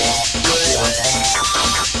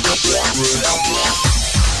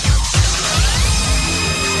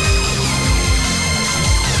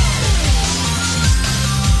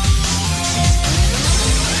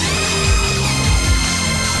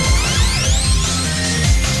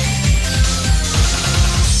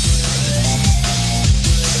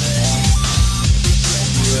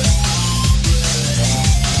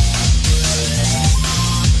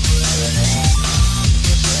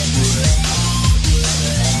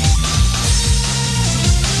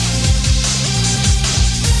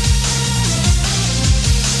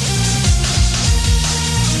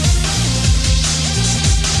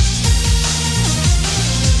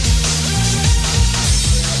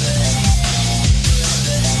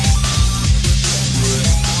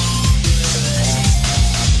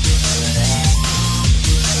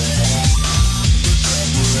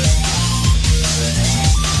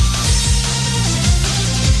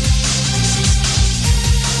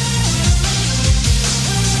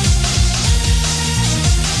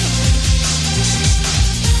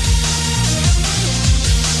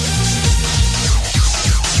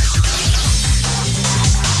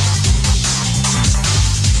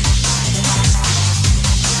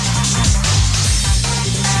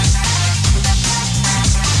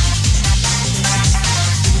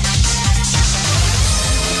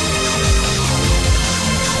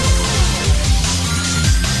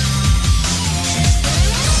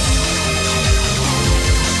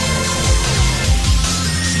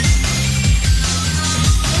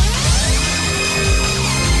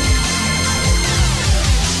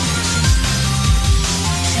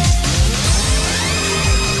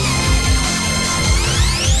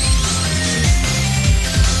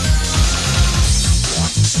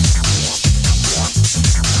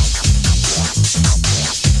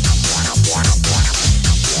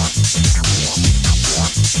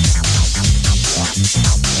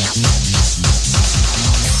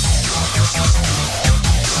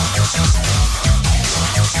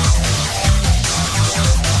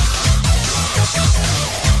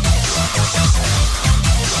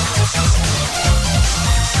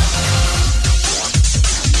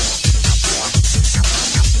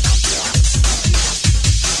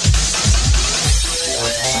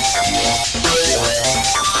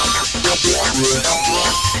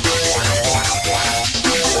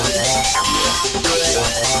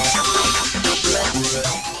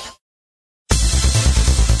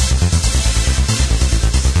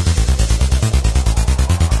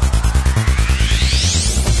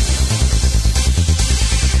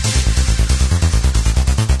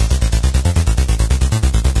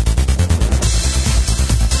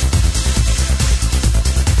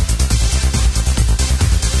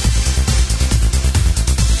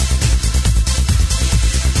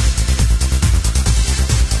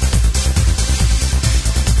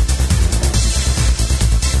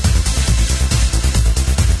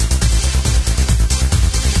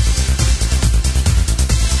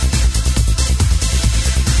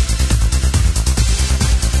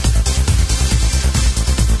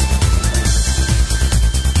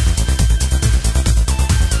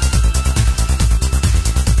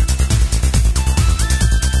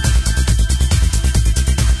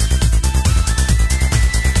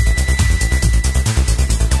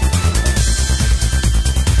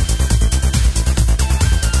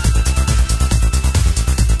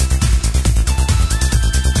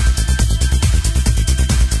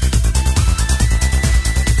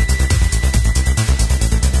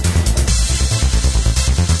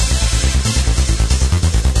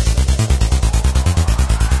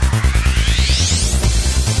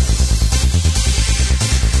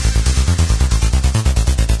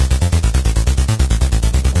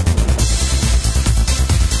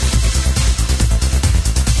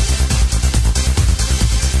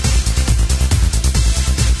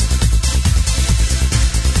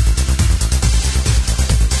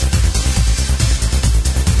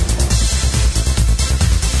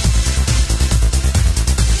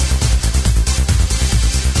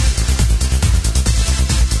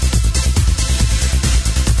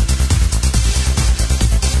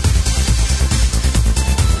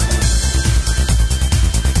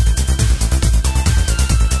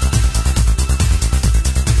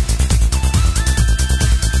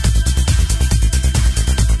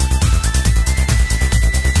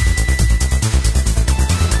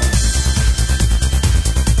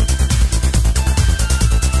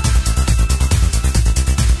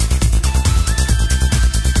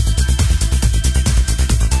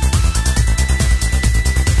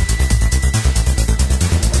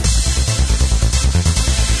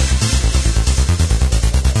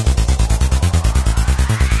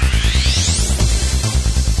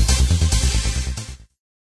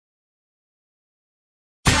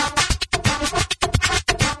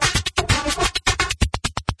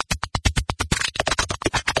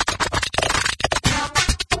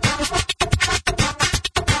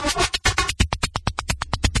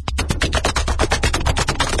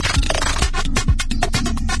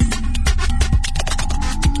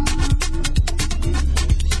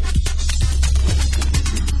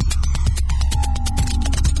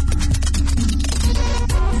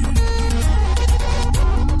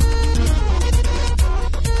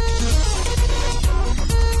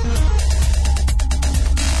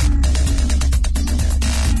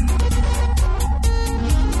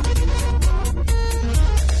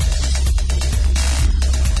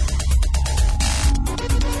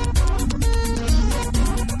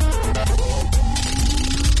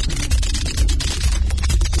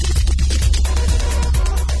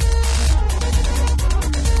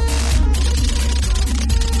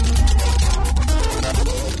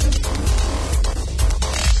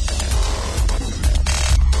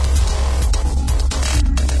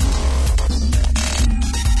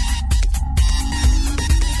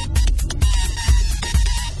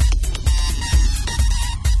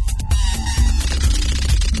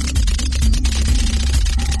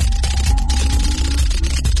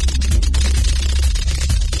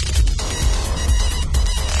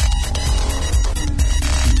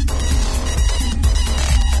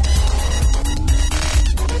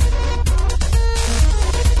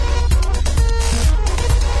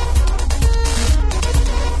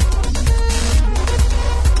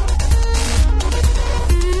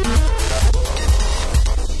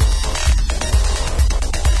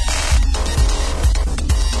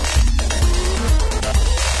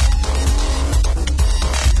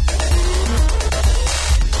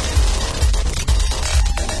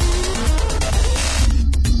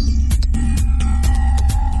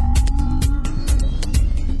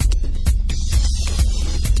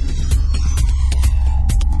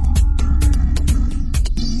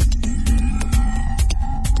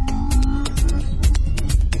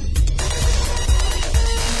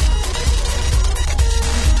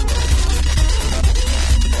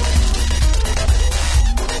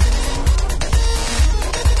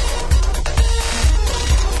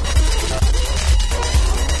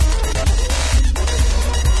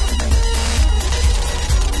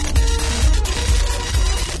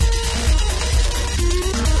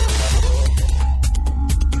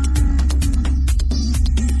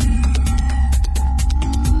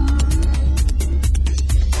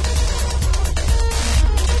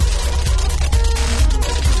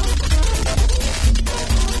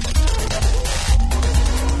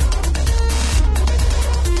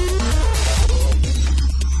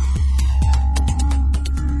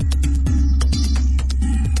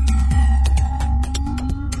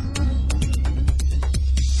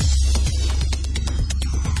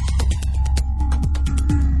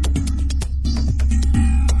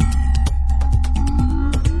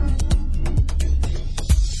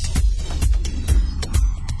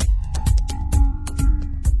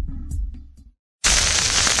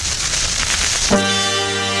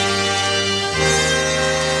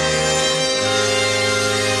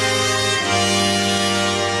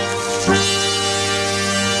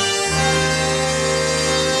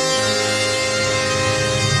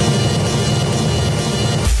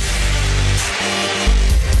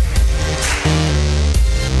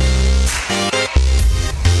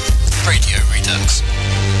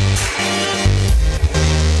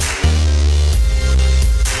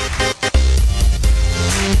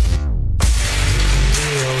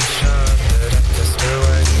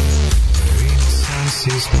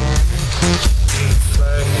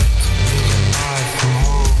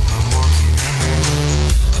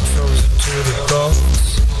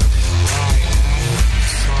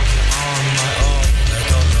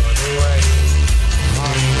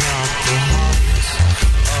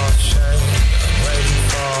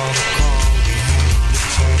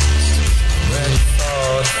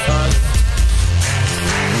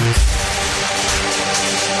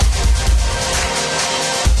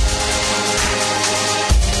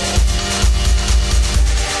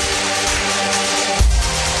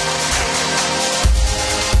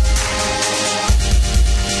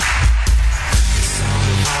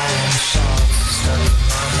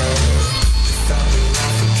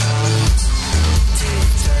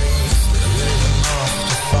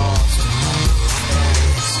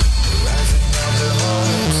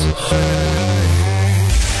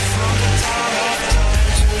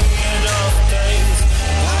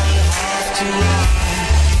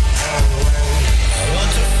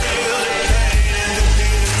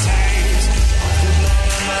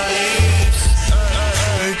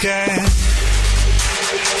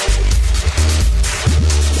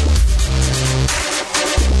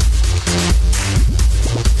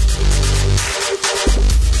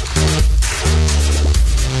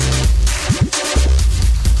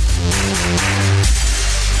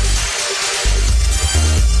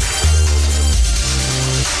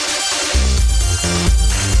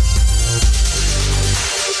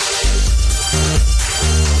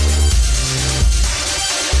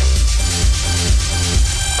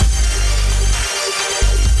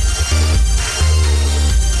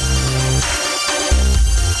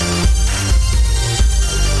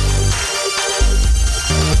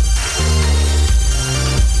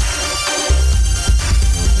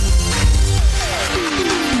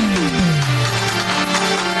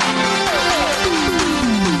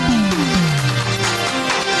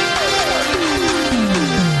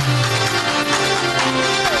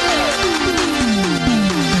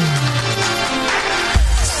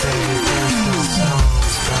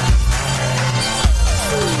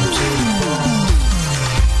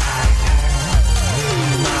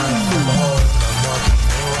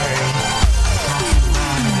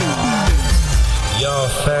 your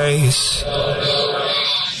face.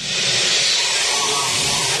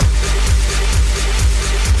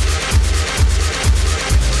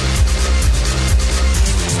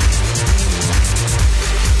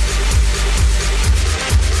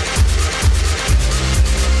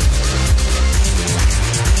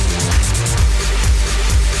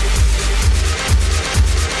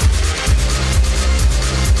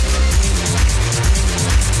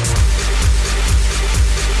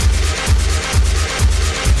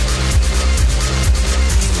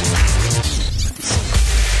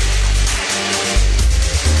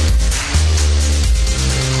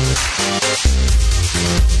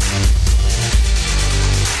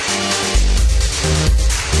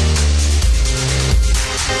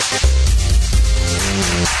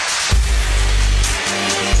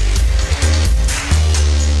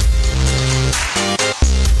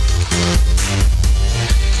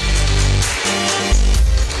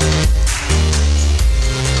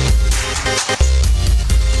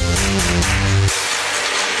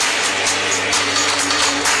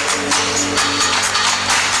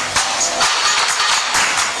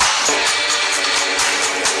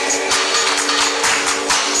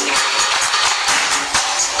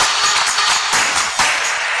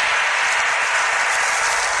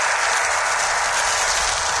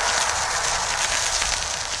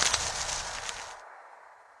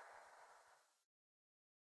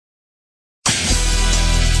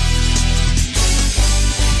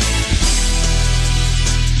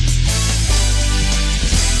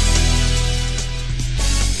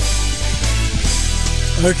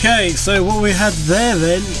 Okay, so what we had there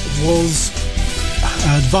then was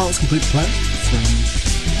Advanced Complete Plan from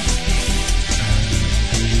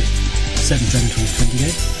the 7th Dragon 2020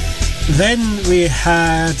 game. Then we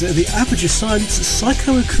had the Aperture Science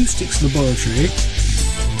Psychoacoustics Laboratory,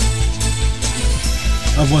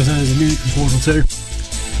 otherwise known as the Music from Portal 2,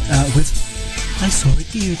 with I Saw a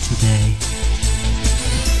Deer Today.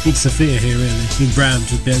 Need Sophia here really, need Bram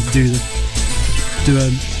to be able to do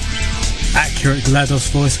an accurate GLaDOS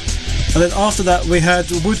voice. And then after that we had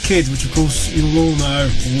Wood Kids, which of course you'll all know,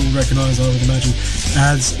 or will recognise I would imagine,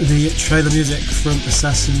 as the trailer music from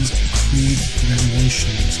Assassin's Creed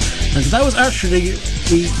Revelations. And that was actually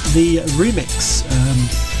the remix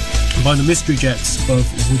by the Mystery Jets of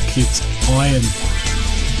Wood Kids Iron.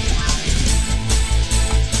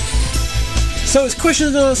 So it's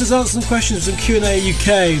questions and answers, answer some questions from Q&A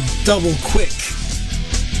UK, double quick.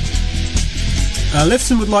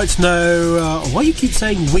 Lifton would like to know why you keep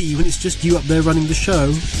saying we when it's just you up there running the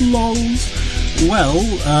show. Lols. Well,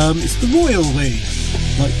 it's the royal we.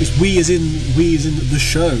 Like, it's we as in the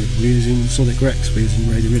show. We as in Sonic Rex. We as in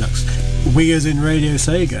Radio Redux. We as in Radio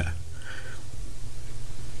Sega.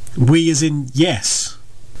 We as in yes.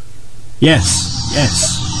 Yes.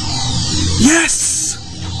 Yes. Yes!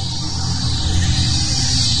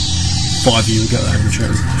 5 of you will get that in the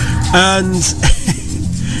show.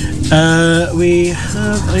 And we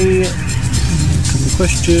have a couple of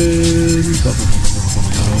questions.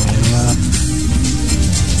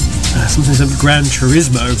 Something Gran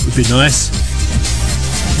Turismo would be nice.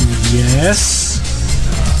 Yes.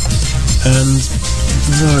 And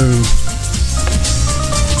no.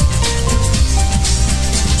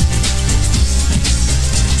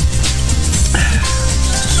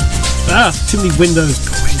 Too many windows.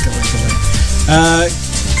 Go away.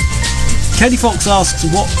 Candy Fox asks,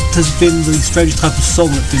 what has been the strangest type of song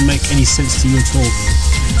that didn't make any sense to you at all?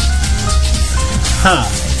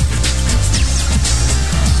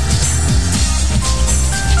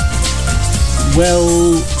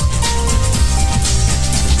 Well,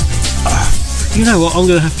 you know what, I'm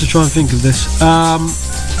going to have to try and think of this. I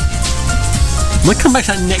might come back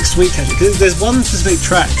to that next week actually, because there's one specific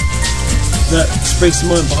track that springs to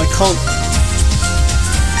mind, but I can't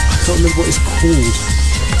remember what it's called.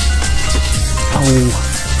 Oh.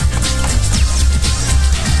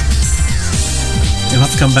 You'll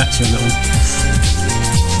have to come back to you on that one.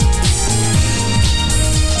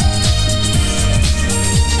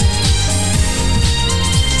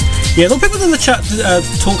 Yeah, there are people in the chat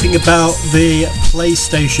talking about the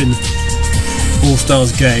PlayStation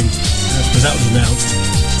All-Stars game, because that was announced.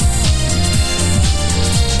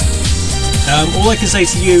 All I can say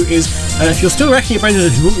to you is, if you're still racking your brains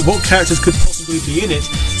as what characters could possibly be in it,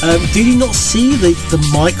 did you not see the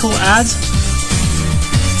Michael ad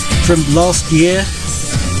from last year?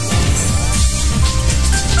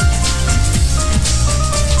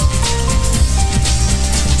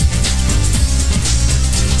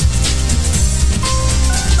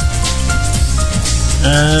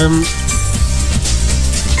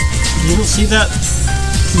 Did you not see that?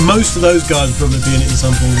 Most of those guys would probably be in it in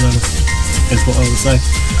some form or another. is what I would say.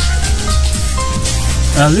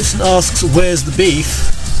 Lipson asks, where's the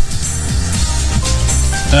beef?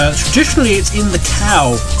 Traditionally, it's in the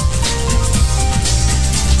cow.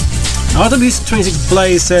 RW26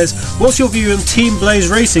 Blaze says, what's your view on Team Blaze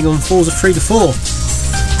Racing on Forza 3 to 4?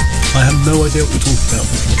 I have no idea what you're talking about.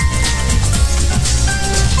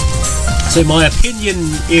 So my opinion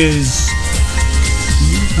is...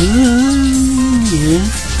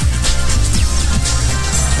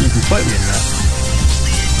 You can quote me in that.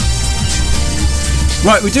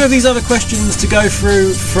 Right, we do have these other questions to go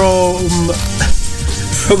through from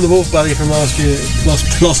the Wolf Valley from last week.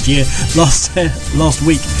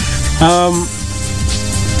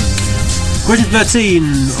 Question 13, I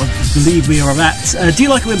believe we are at. Do you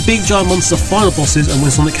like it when big giant monsters are final bosses and when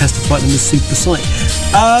Sonic has to fight them with Super Sonic?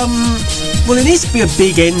 Well, it needs to be a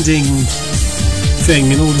big ending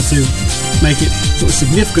thing in order to make it sort of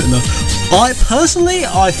significant enough. I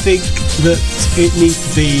think that it needs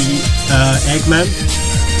to be Eggman.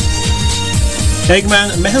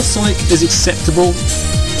 Metal Sonic is acceptable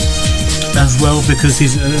as well because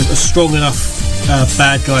he's a strong enough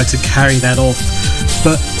bad guy to carry that off.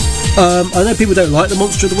 But I know people don't like the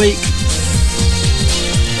Monster of the Week.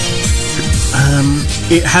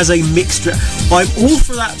 It has a mixture. I'm all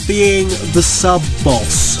for that being the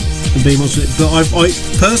sub-boss. But I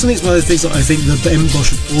personally, it's one of those things that I think the end boss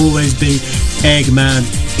should always be Eggman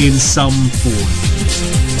in some form.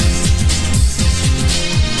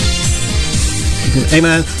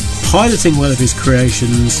 Eggman piloting one of his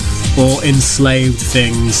creations or enslaved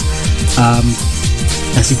things,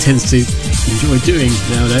 as he tends to enjoy doing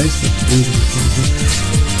nowadays.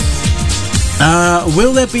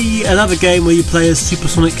 Will there be another game where you play as Super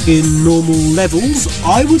Sonic in normal levels?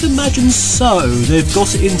 I would imagine so. They've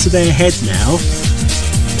got it into their head now.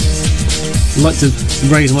 I'd like to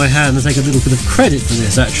raise my hand and take a little bit of credit for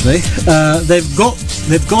this, actually. They've got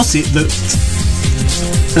it that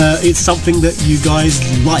it's something that you guys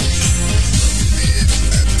like.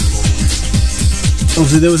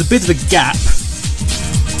 Obviously, there was a bit of a gap.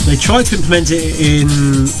 They tried to implement it in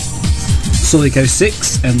Sonic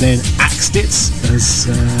 06 and then axed it, as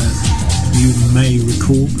you may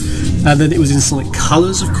recall. And then it was in Sonic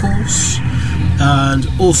Colors, of course, and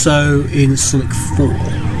also in Sonic 4.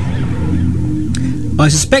 I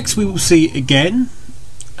suspect we will see it again.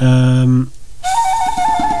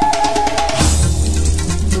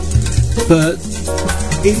 But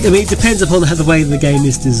it depends upon how the way the game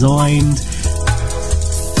is designed.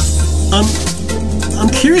 I'm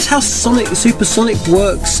curious how Super Sonic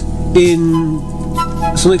works in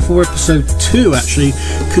Sonic 4 Episode 2, actually,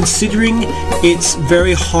 considering it's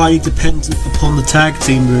very highly dependent upon the tag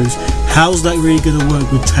team moves. How's that really going to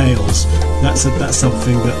work with Tails? That's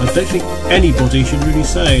something that I don't think anybody should really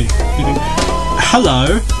say.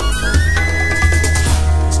 Hello?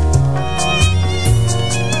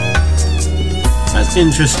 That's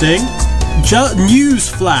interesting.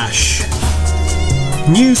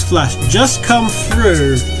 Newsflash just come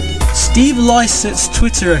through. Steve Lysett's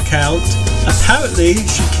Twitter account apparently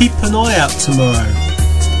should keep an eye out tomorrow.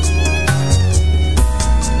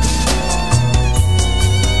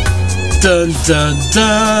 Dun dun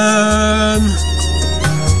dun!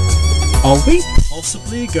 Are we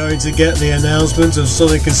possibly going to get the announcement of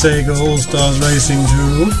Sonic and Sega All-Stars Racing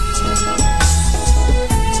 2?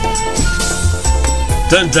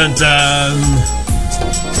 Dun dun dun!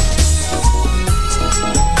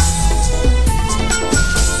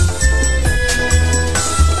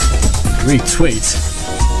 Retweet.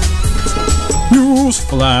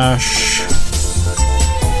 Newsflash.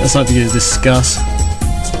 That's something to discuss.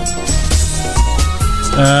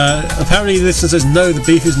 Apparently the listener says, no, the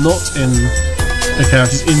beef is not in the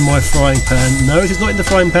carrot, it's in my frying pan. No, it is not in the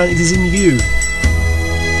frying pan, it is in you.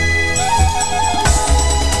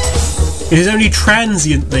 It is only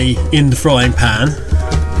transiently in the frying pan.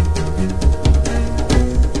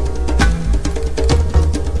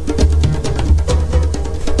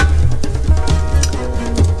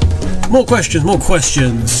 More questions.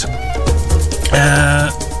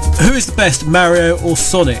 Who is the best, Mario or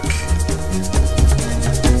Sonic?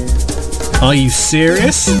 Are you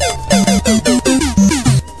serious?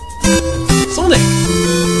 Sonic!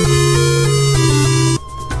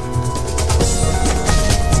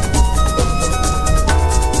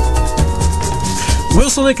 Will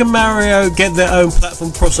Sonic and Mario get their own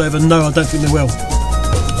platform crossover? No, I don't think they will.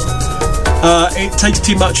 It takes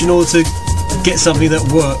too much in order to get something that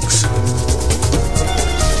works.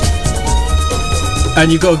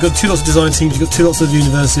 And you've got two lots of design teams, you've got two lots of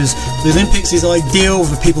universes. The Olympics is ideal,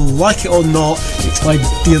 whether people like it or not.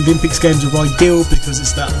 The Olympics games are ideal because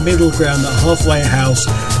it's that middle ground, that halfway house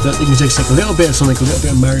that you can just take a little bit of Sonic, a little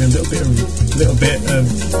bit of Mario, a little bit of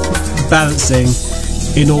balancing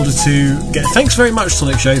in order to get. Thanks very much,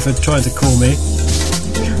 Sonic Show, for trying to call me.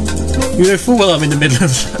 You know full well I'm in the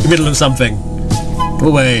middle of something. Go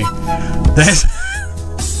away.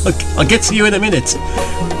 I'll get to you in a minute.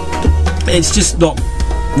 It's just not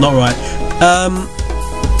right.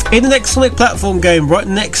 In the next Sonic platform game,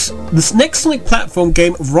 this next Sonic platform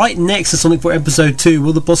game, right next to Sonic 4 Episode 2,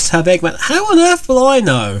 will the bosses have Eggman? How on earth will I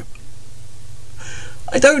know?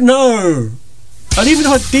 I don't know. And even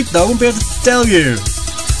if I did though, I wouldn't be able to tell you.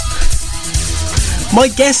 My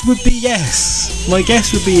guess would be yes.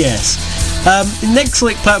 In the next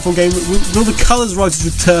Sonic platform game, will the Colours writers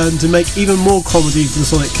return to make even more comedy for the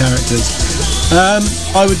Sonic characters?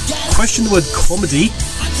 I would question the word comedy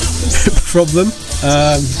from them.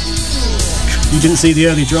 You didn't see the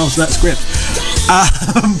early drafts of that script.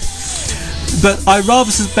 But I rather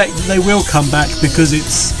suspect that they will come back because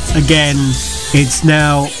it's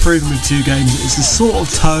now proven with 2 games. It's the sort of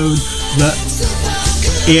tone that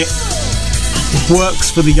it works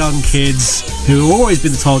for the young kids who have always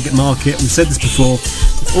been the target market. We've said this before.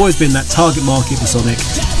 It's always been that target market for Sonic.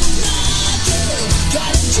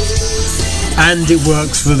 And it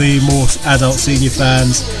works for the more adult senior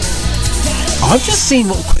fans. I've just seen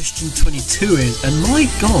what question 22 is, and my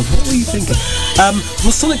god, what were you thinking?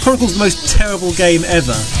 Was Sonic Chronicles the most terrible game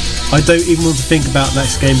ever? I don't even want to think about that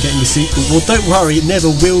game getting a sequel. Well, don't worry, it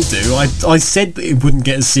never will do. I said that it wouldn't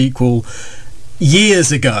get a sequel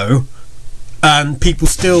years ago, and people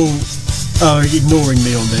still are ignoring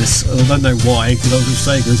me on this. I don't know why, because I was just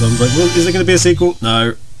saying this. I was like, well, is there going to be a sequel?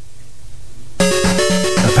 No.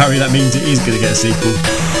 Apparently that means it is going to get a sequel.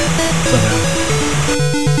 Somehow.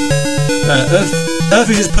 Earth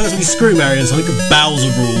is just personally screw Mario, so I think of Bowser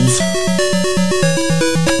rules.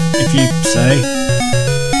 If you say.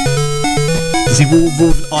 Does he rule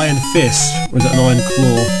with an iron fist? Or is that an iron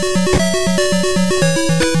claw?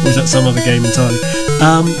 Or is that some other game entirely?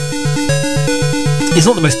 It's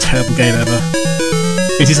not the most terrible game ever.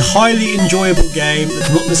 It is a highly enjoyable game that's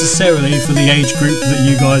not necessarily for the age group that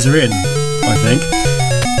you guys are in, I think.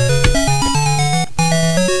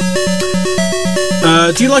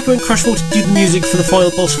 Do you like when Crush 40 do the music for the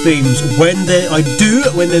final boss themes? I do,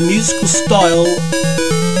 when their musical style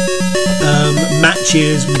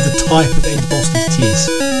matches with the type of end boss that it is.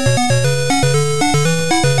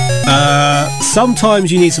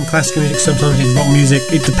 Sometimes you need some classical music, sometimes you need rock music.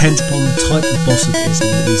 It depends upon the type of boss it is, and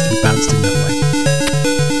it needs to be balanced in that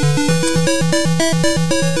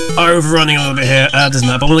way. Overrunning a little bit here, doesn't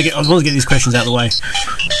matter, but I want to get these questions out of the way.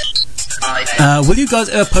 Will you guys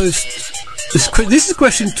ever post... This is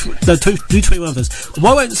question 21 of us.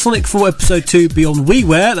 Why won't Sonic 4 Episode 2 be on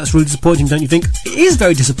WiiWare? That's really disappointing, don't you think? It is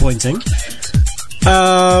very disappointing.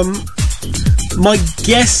 My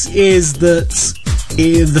guess is that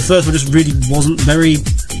the first one just really wasn't very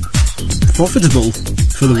profitable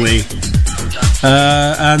for the Wii.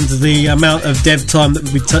 And the amount of dev time that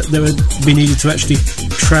would be needed to actually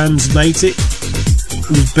translate it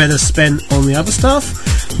was better spent on the other stuff.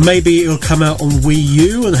 Maybe it'll come out on Wii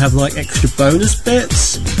U and have like extra bonus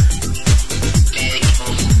bits.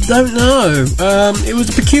 Don't know. It was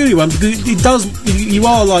a peculiar one because it does. You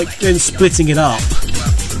are like splitting it up.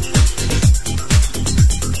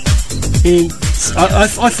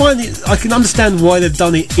 I find it. I can understand why they've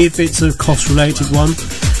done it if it's a cost-related one.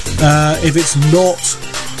 If it's not,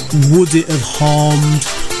 would it have harmed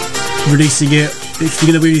releasing it? If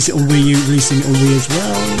you're going to release it on Wii U, releasing it on Wii as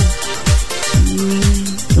well.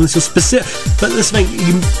 Unless you're specific, but this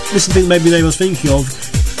is the thing maybe they was thinking of.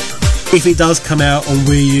 If it does come out on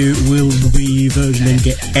Wii U, will the Wii U version then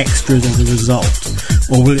get extras as a result,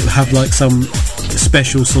 or will it have like some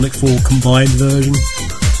special Sonic 4 combined version?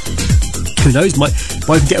 Who knows? Might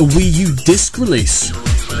even get a Wii U disc release.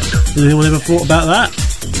 Has anyone ever thought about that?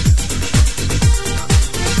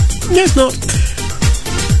 No, it's not.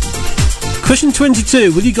 Question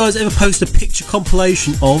 22. Will you guys ever post a picture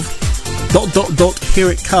compilation of ... here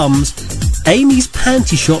it comes, Amy's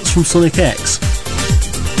panty shots from Sonic X?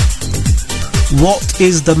 What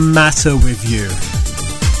is the matter with you?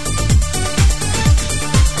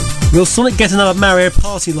 Will Sonic get another Mario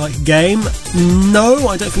Party-like game? No,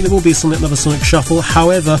 I don't think there will be another Sonic Shuffle.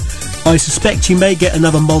 However, I suspect you may get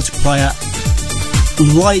another multiplayer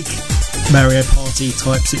like Mario Party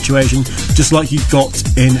type situation, just like you got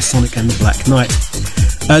in Sonic and the Black Knight.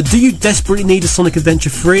 Do you desperately need a Sonic Adventure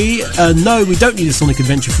 3? No, we don't need a Sonic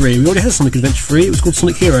Adventure 3. We already had a Sonic Adventure 3. It was called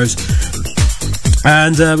Sonic Heroes.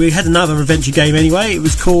 And we had another adventure game anyway. It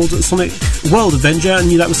was called Sonic World Adventure, and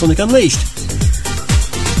that was Sonic Unleashed.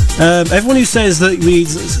 Everyone who says that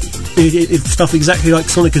it's stuff exactly like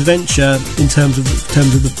Sonic Adventure in terms of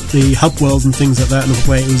the hub worlds and things like that, and the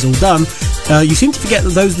way it was all done, you seem to forget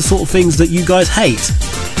that those are the sort of things that you guys hate.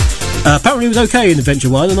 Apparently, it was okay in Adventure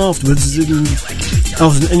 1, and afterwards,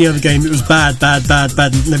 after any other game, it was bad,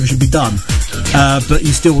 and never should be done. But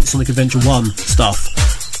you still want Sonic Adventure 1 stuff,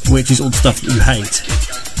 which is all the stuff that you hate.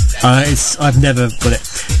 I've never got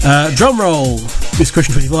it. Drum roll. This is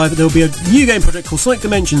question 25. There will be a new game project called Sonic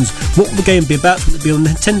Dimensions. What will the game be about? Will it be on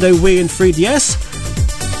Nintendo Wii and 3DS?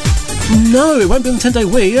 No, it won't be on Nintendo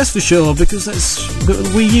Wii, that's for sure, because that's got the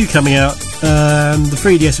Wii U coming out. The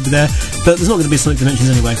 3DS will be there, but there's not going to be Sonic Dimensions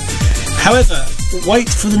anyway. However, wait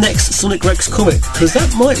for the next Sonic Rex comic, because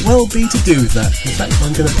that might well be to do with that. In fact,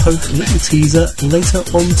 I'm going to post a little teaser later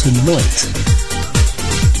on tonight.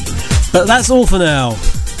 But that's all for now.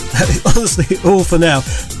 Honestly, all for now.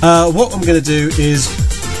 What I'm going to do is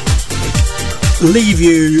leave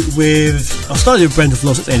you with... I'll start with Brent of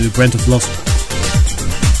Loss. Let's end with Brent of Loss.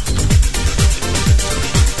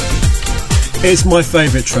 It's my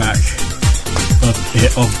favourite track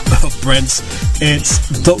of Brent's. It's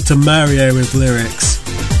Dr. Mario with lyrics.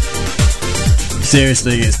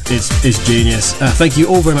 Seriously, it's genius. Thank you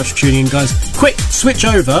all very much for tuning in, guys. Quick, switch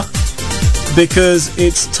over, because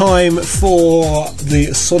it's time for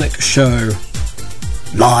the Sonic Show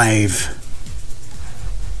live.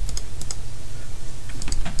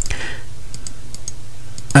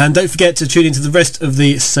 And don't forget to tune into the rest of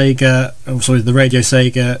the the Radio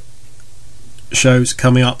Sega shows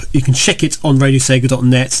coming up. You can check it on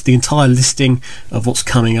radiosega.net, the entire listing of what's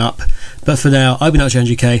coming up. But for now, I've been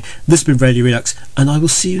Archie K. This has been Radio Redux, and I will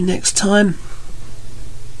see you next time.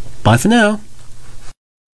 Bye for now.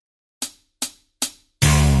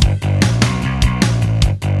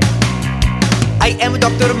 I am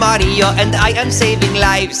Dr. Mario and I am saving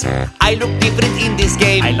lives. I look different in this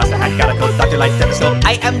game. I love the hand character, Dr. Light Telescope.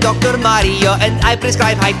 I am Dr. Mario and I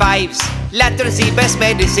prescribe high fives. Lantern Z, best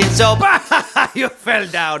medicine soap. You fell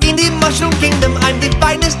down. In the Mushroom Kingdom, I'm the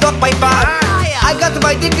finest dog by far. I got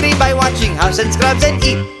my degree by watching House and Scrubs and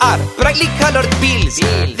ER. Brightly colored pills,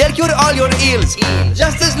 they'll cure all your ills.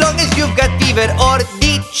 Just as long as you've got fever or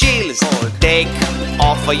the chills. Take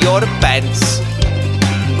off your pants.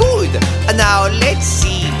 Good. And now let's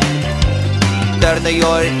see. Turn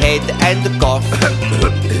your head and cough.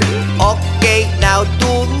 Okay, now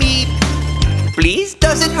to me. Please,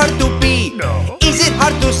 does it hurt to pee? No. Is it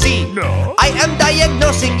hard to see? No. I am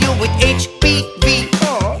diagnosing you with HPV.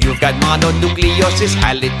 You've got mononucleosis,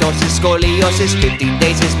 halitosis, scoliosis. 15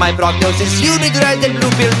 days is my prognosis. You need red and blue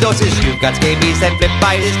pill doses. You've got scabies and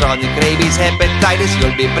phlebitis, chronic rabies, hepatitis.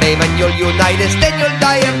 You'll be brave and you'll unite us. Then you'll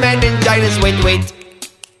die of meningitis. Wait.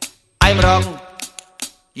 I'm wrong.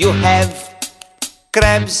 You have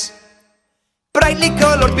cramps. Brightly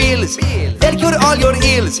colored pills, they'll cure all your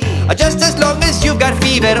ills. Just as long as you've got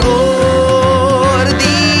fever or the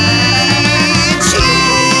chills.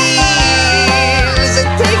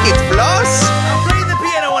 Take it, Floss. I'm playing the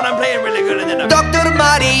piano when I'm playing really good, and then Dr.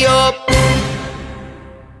 Mario.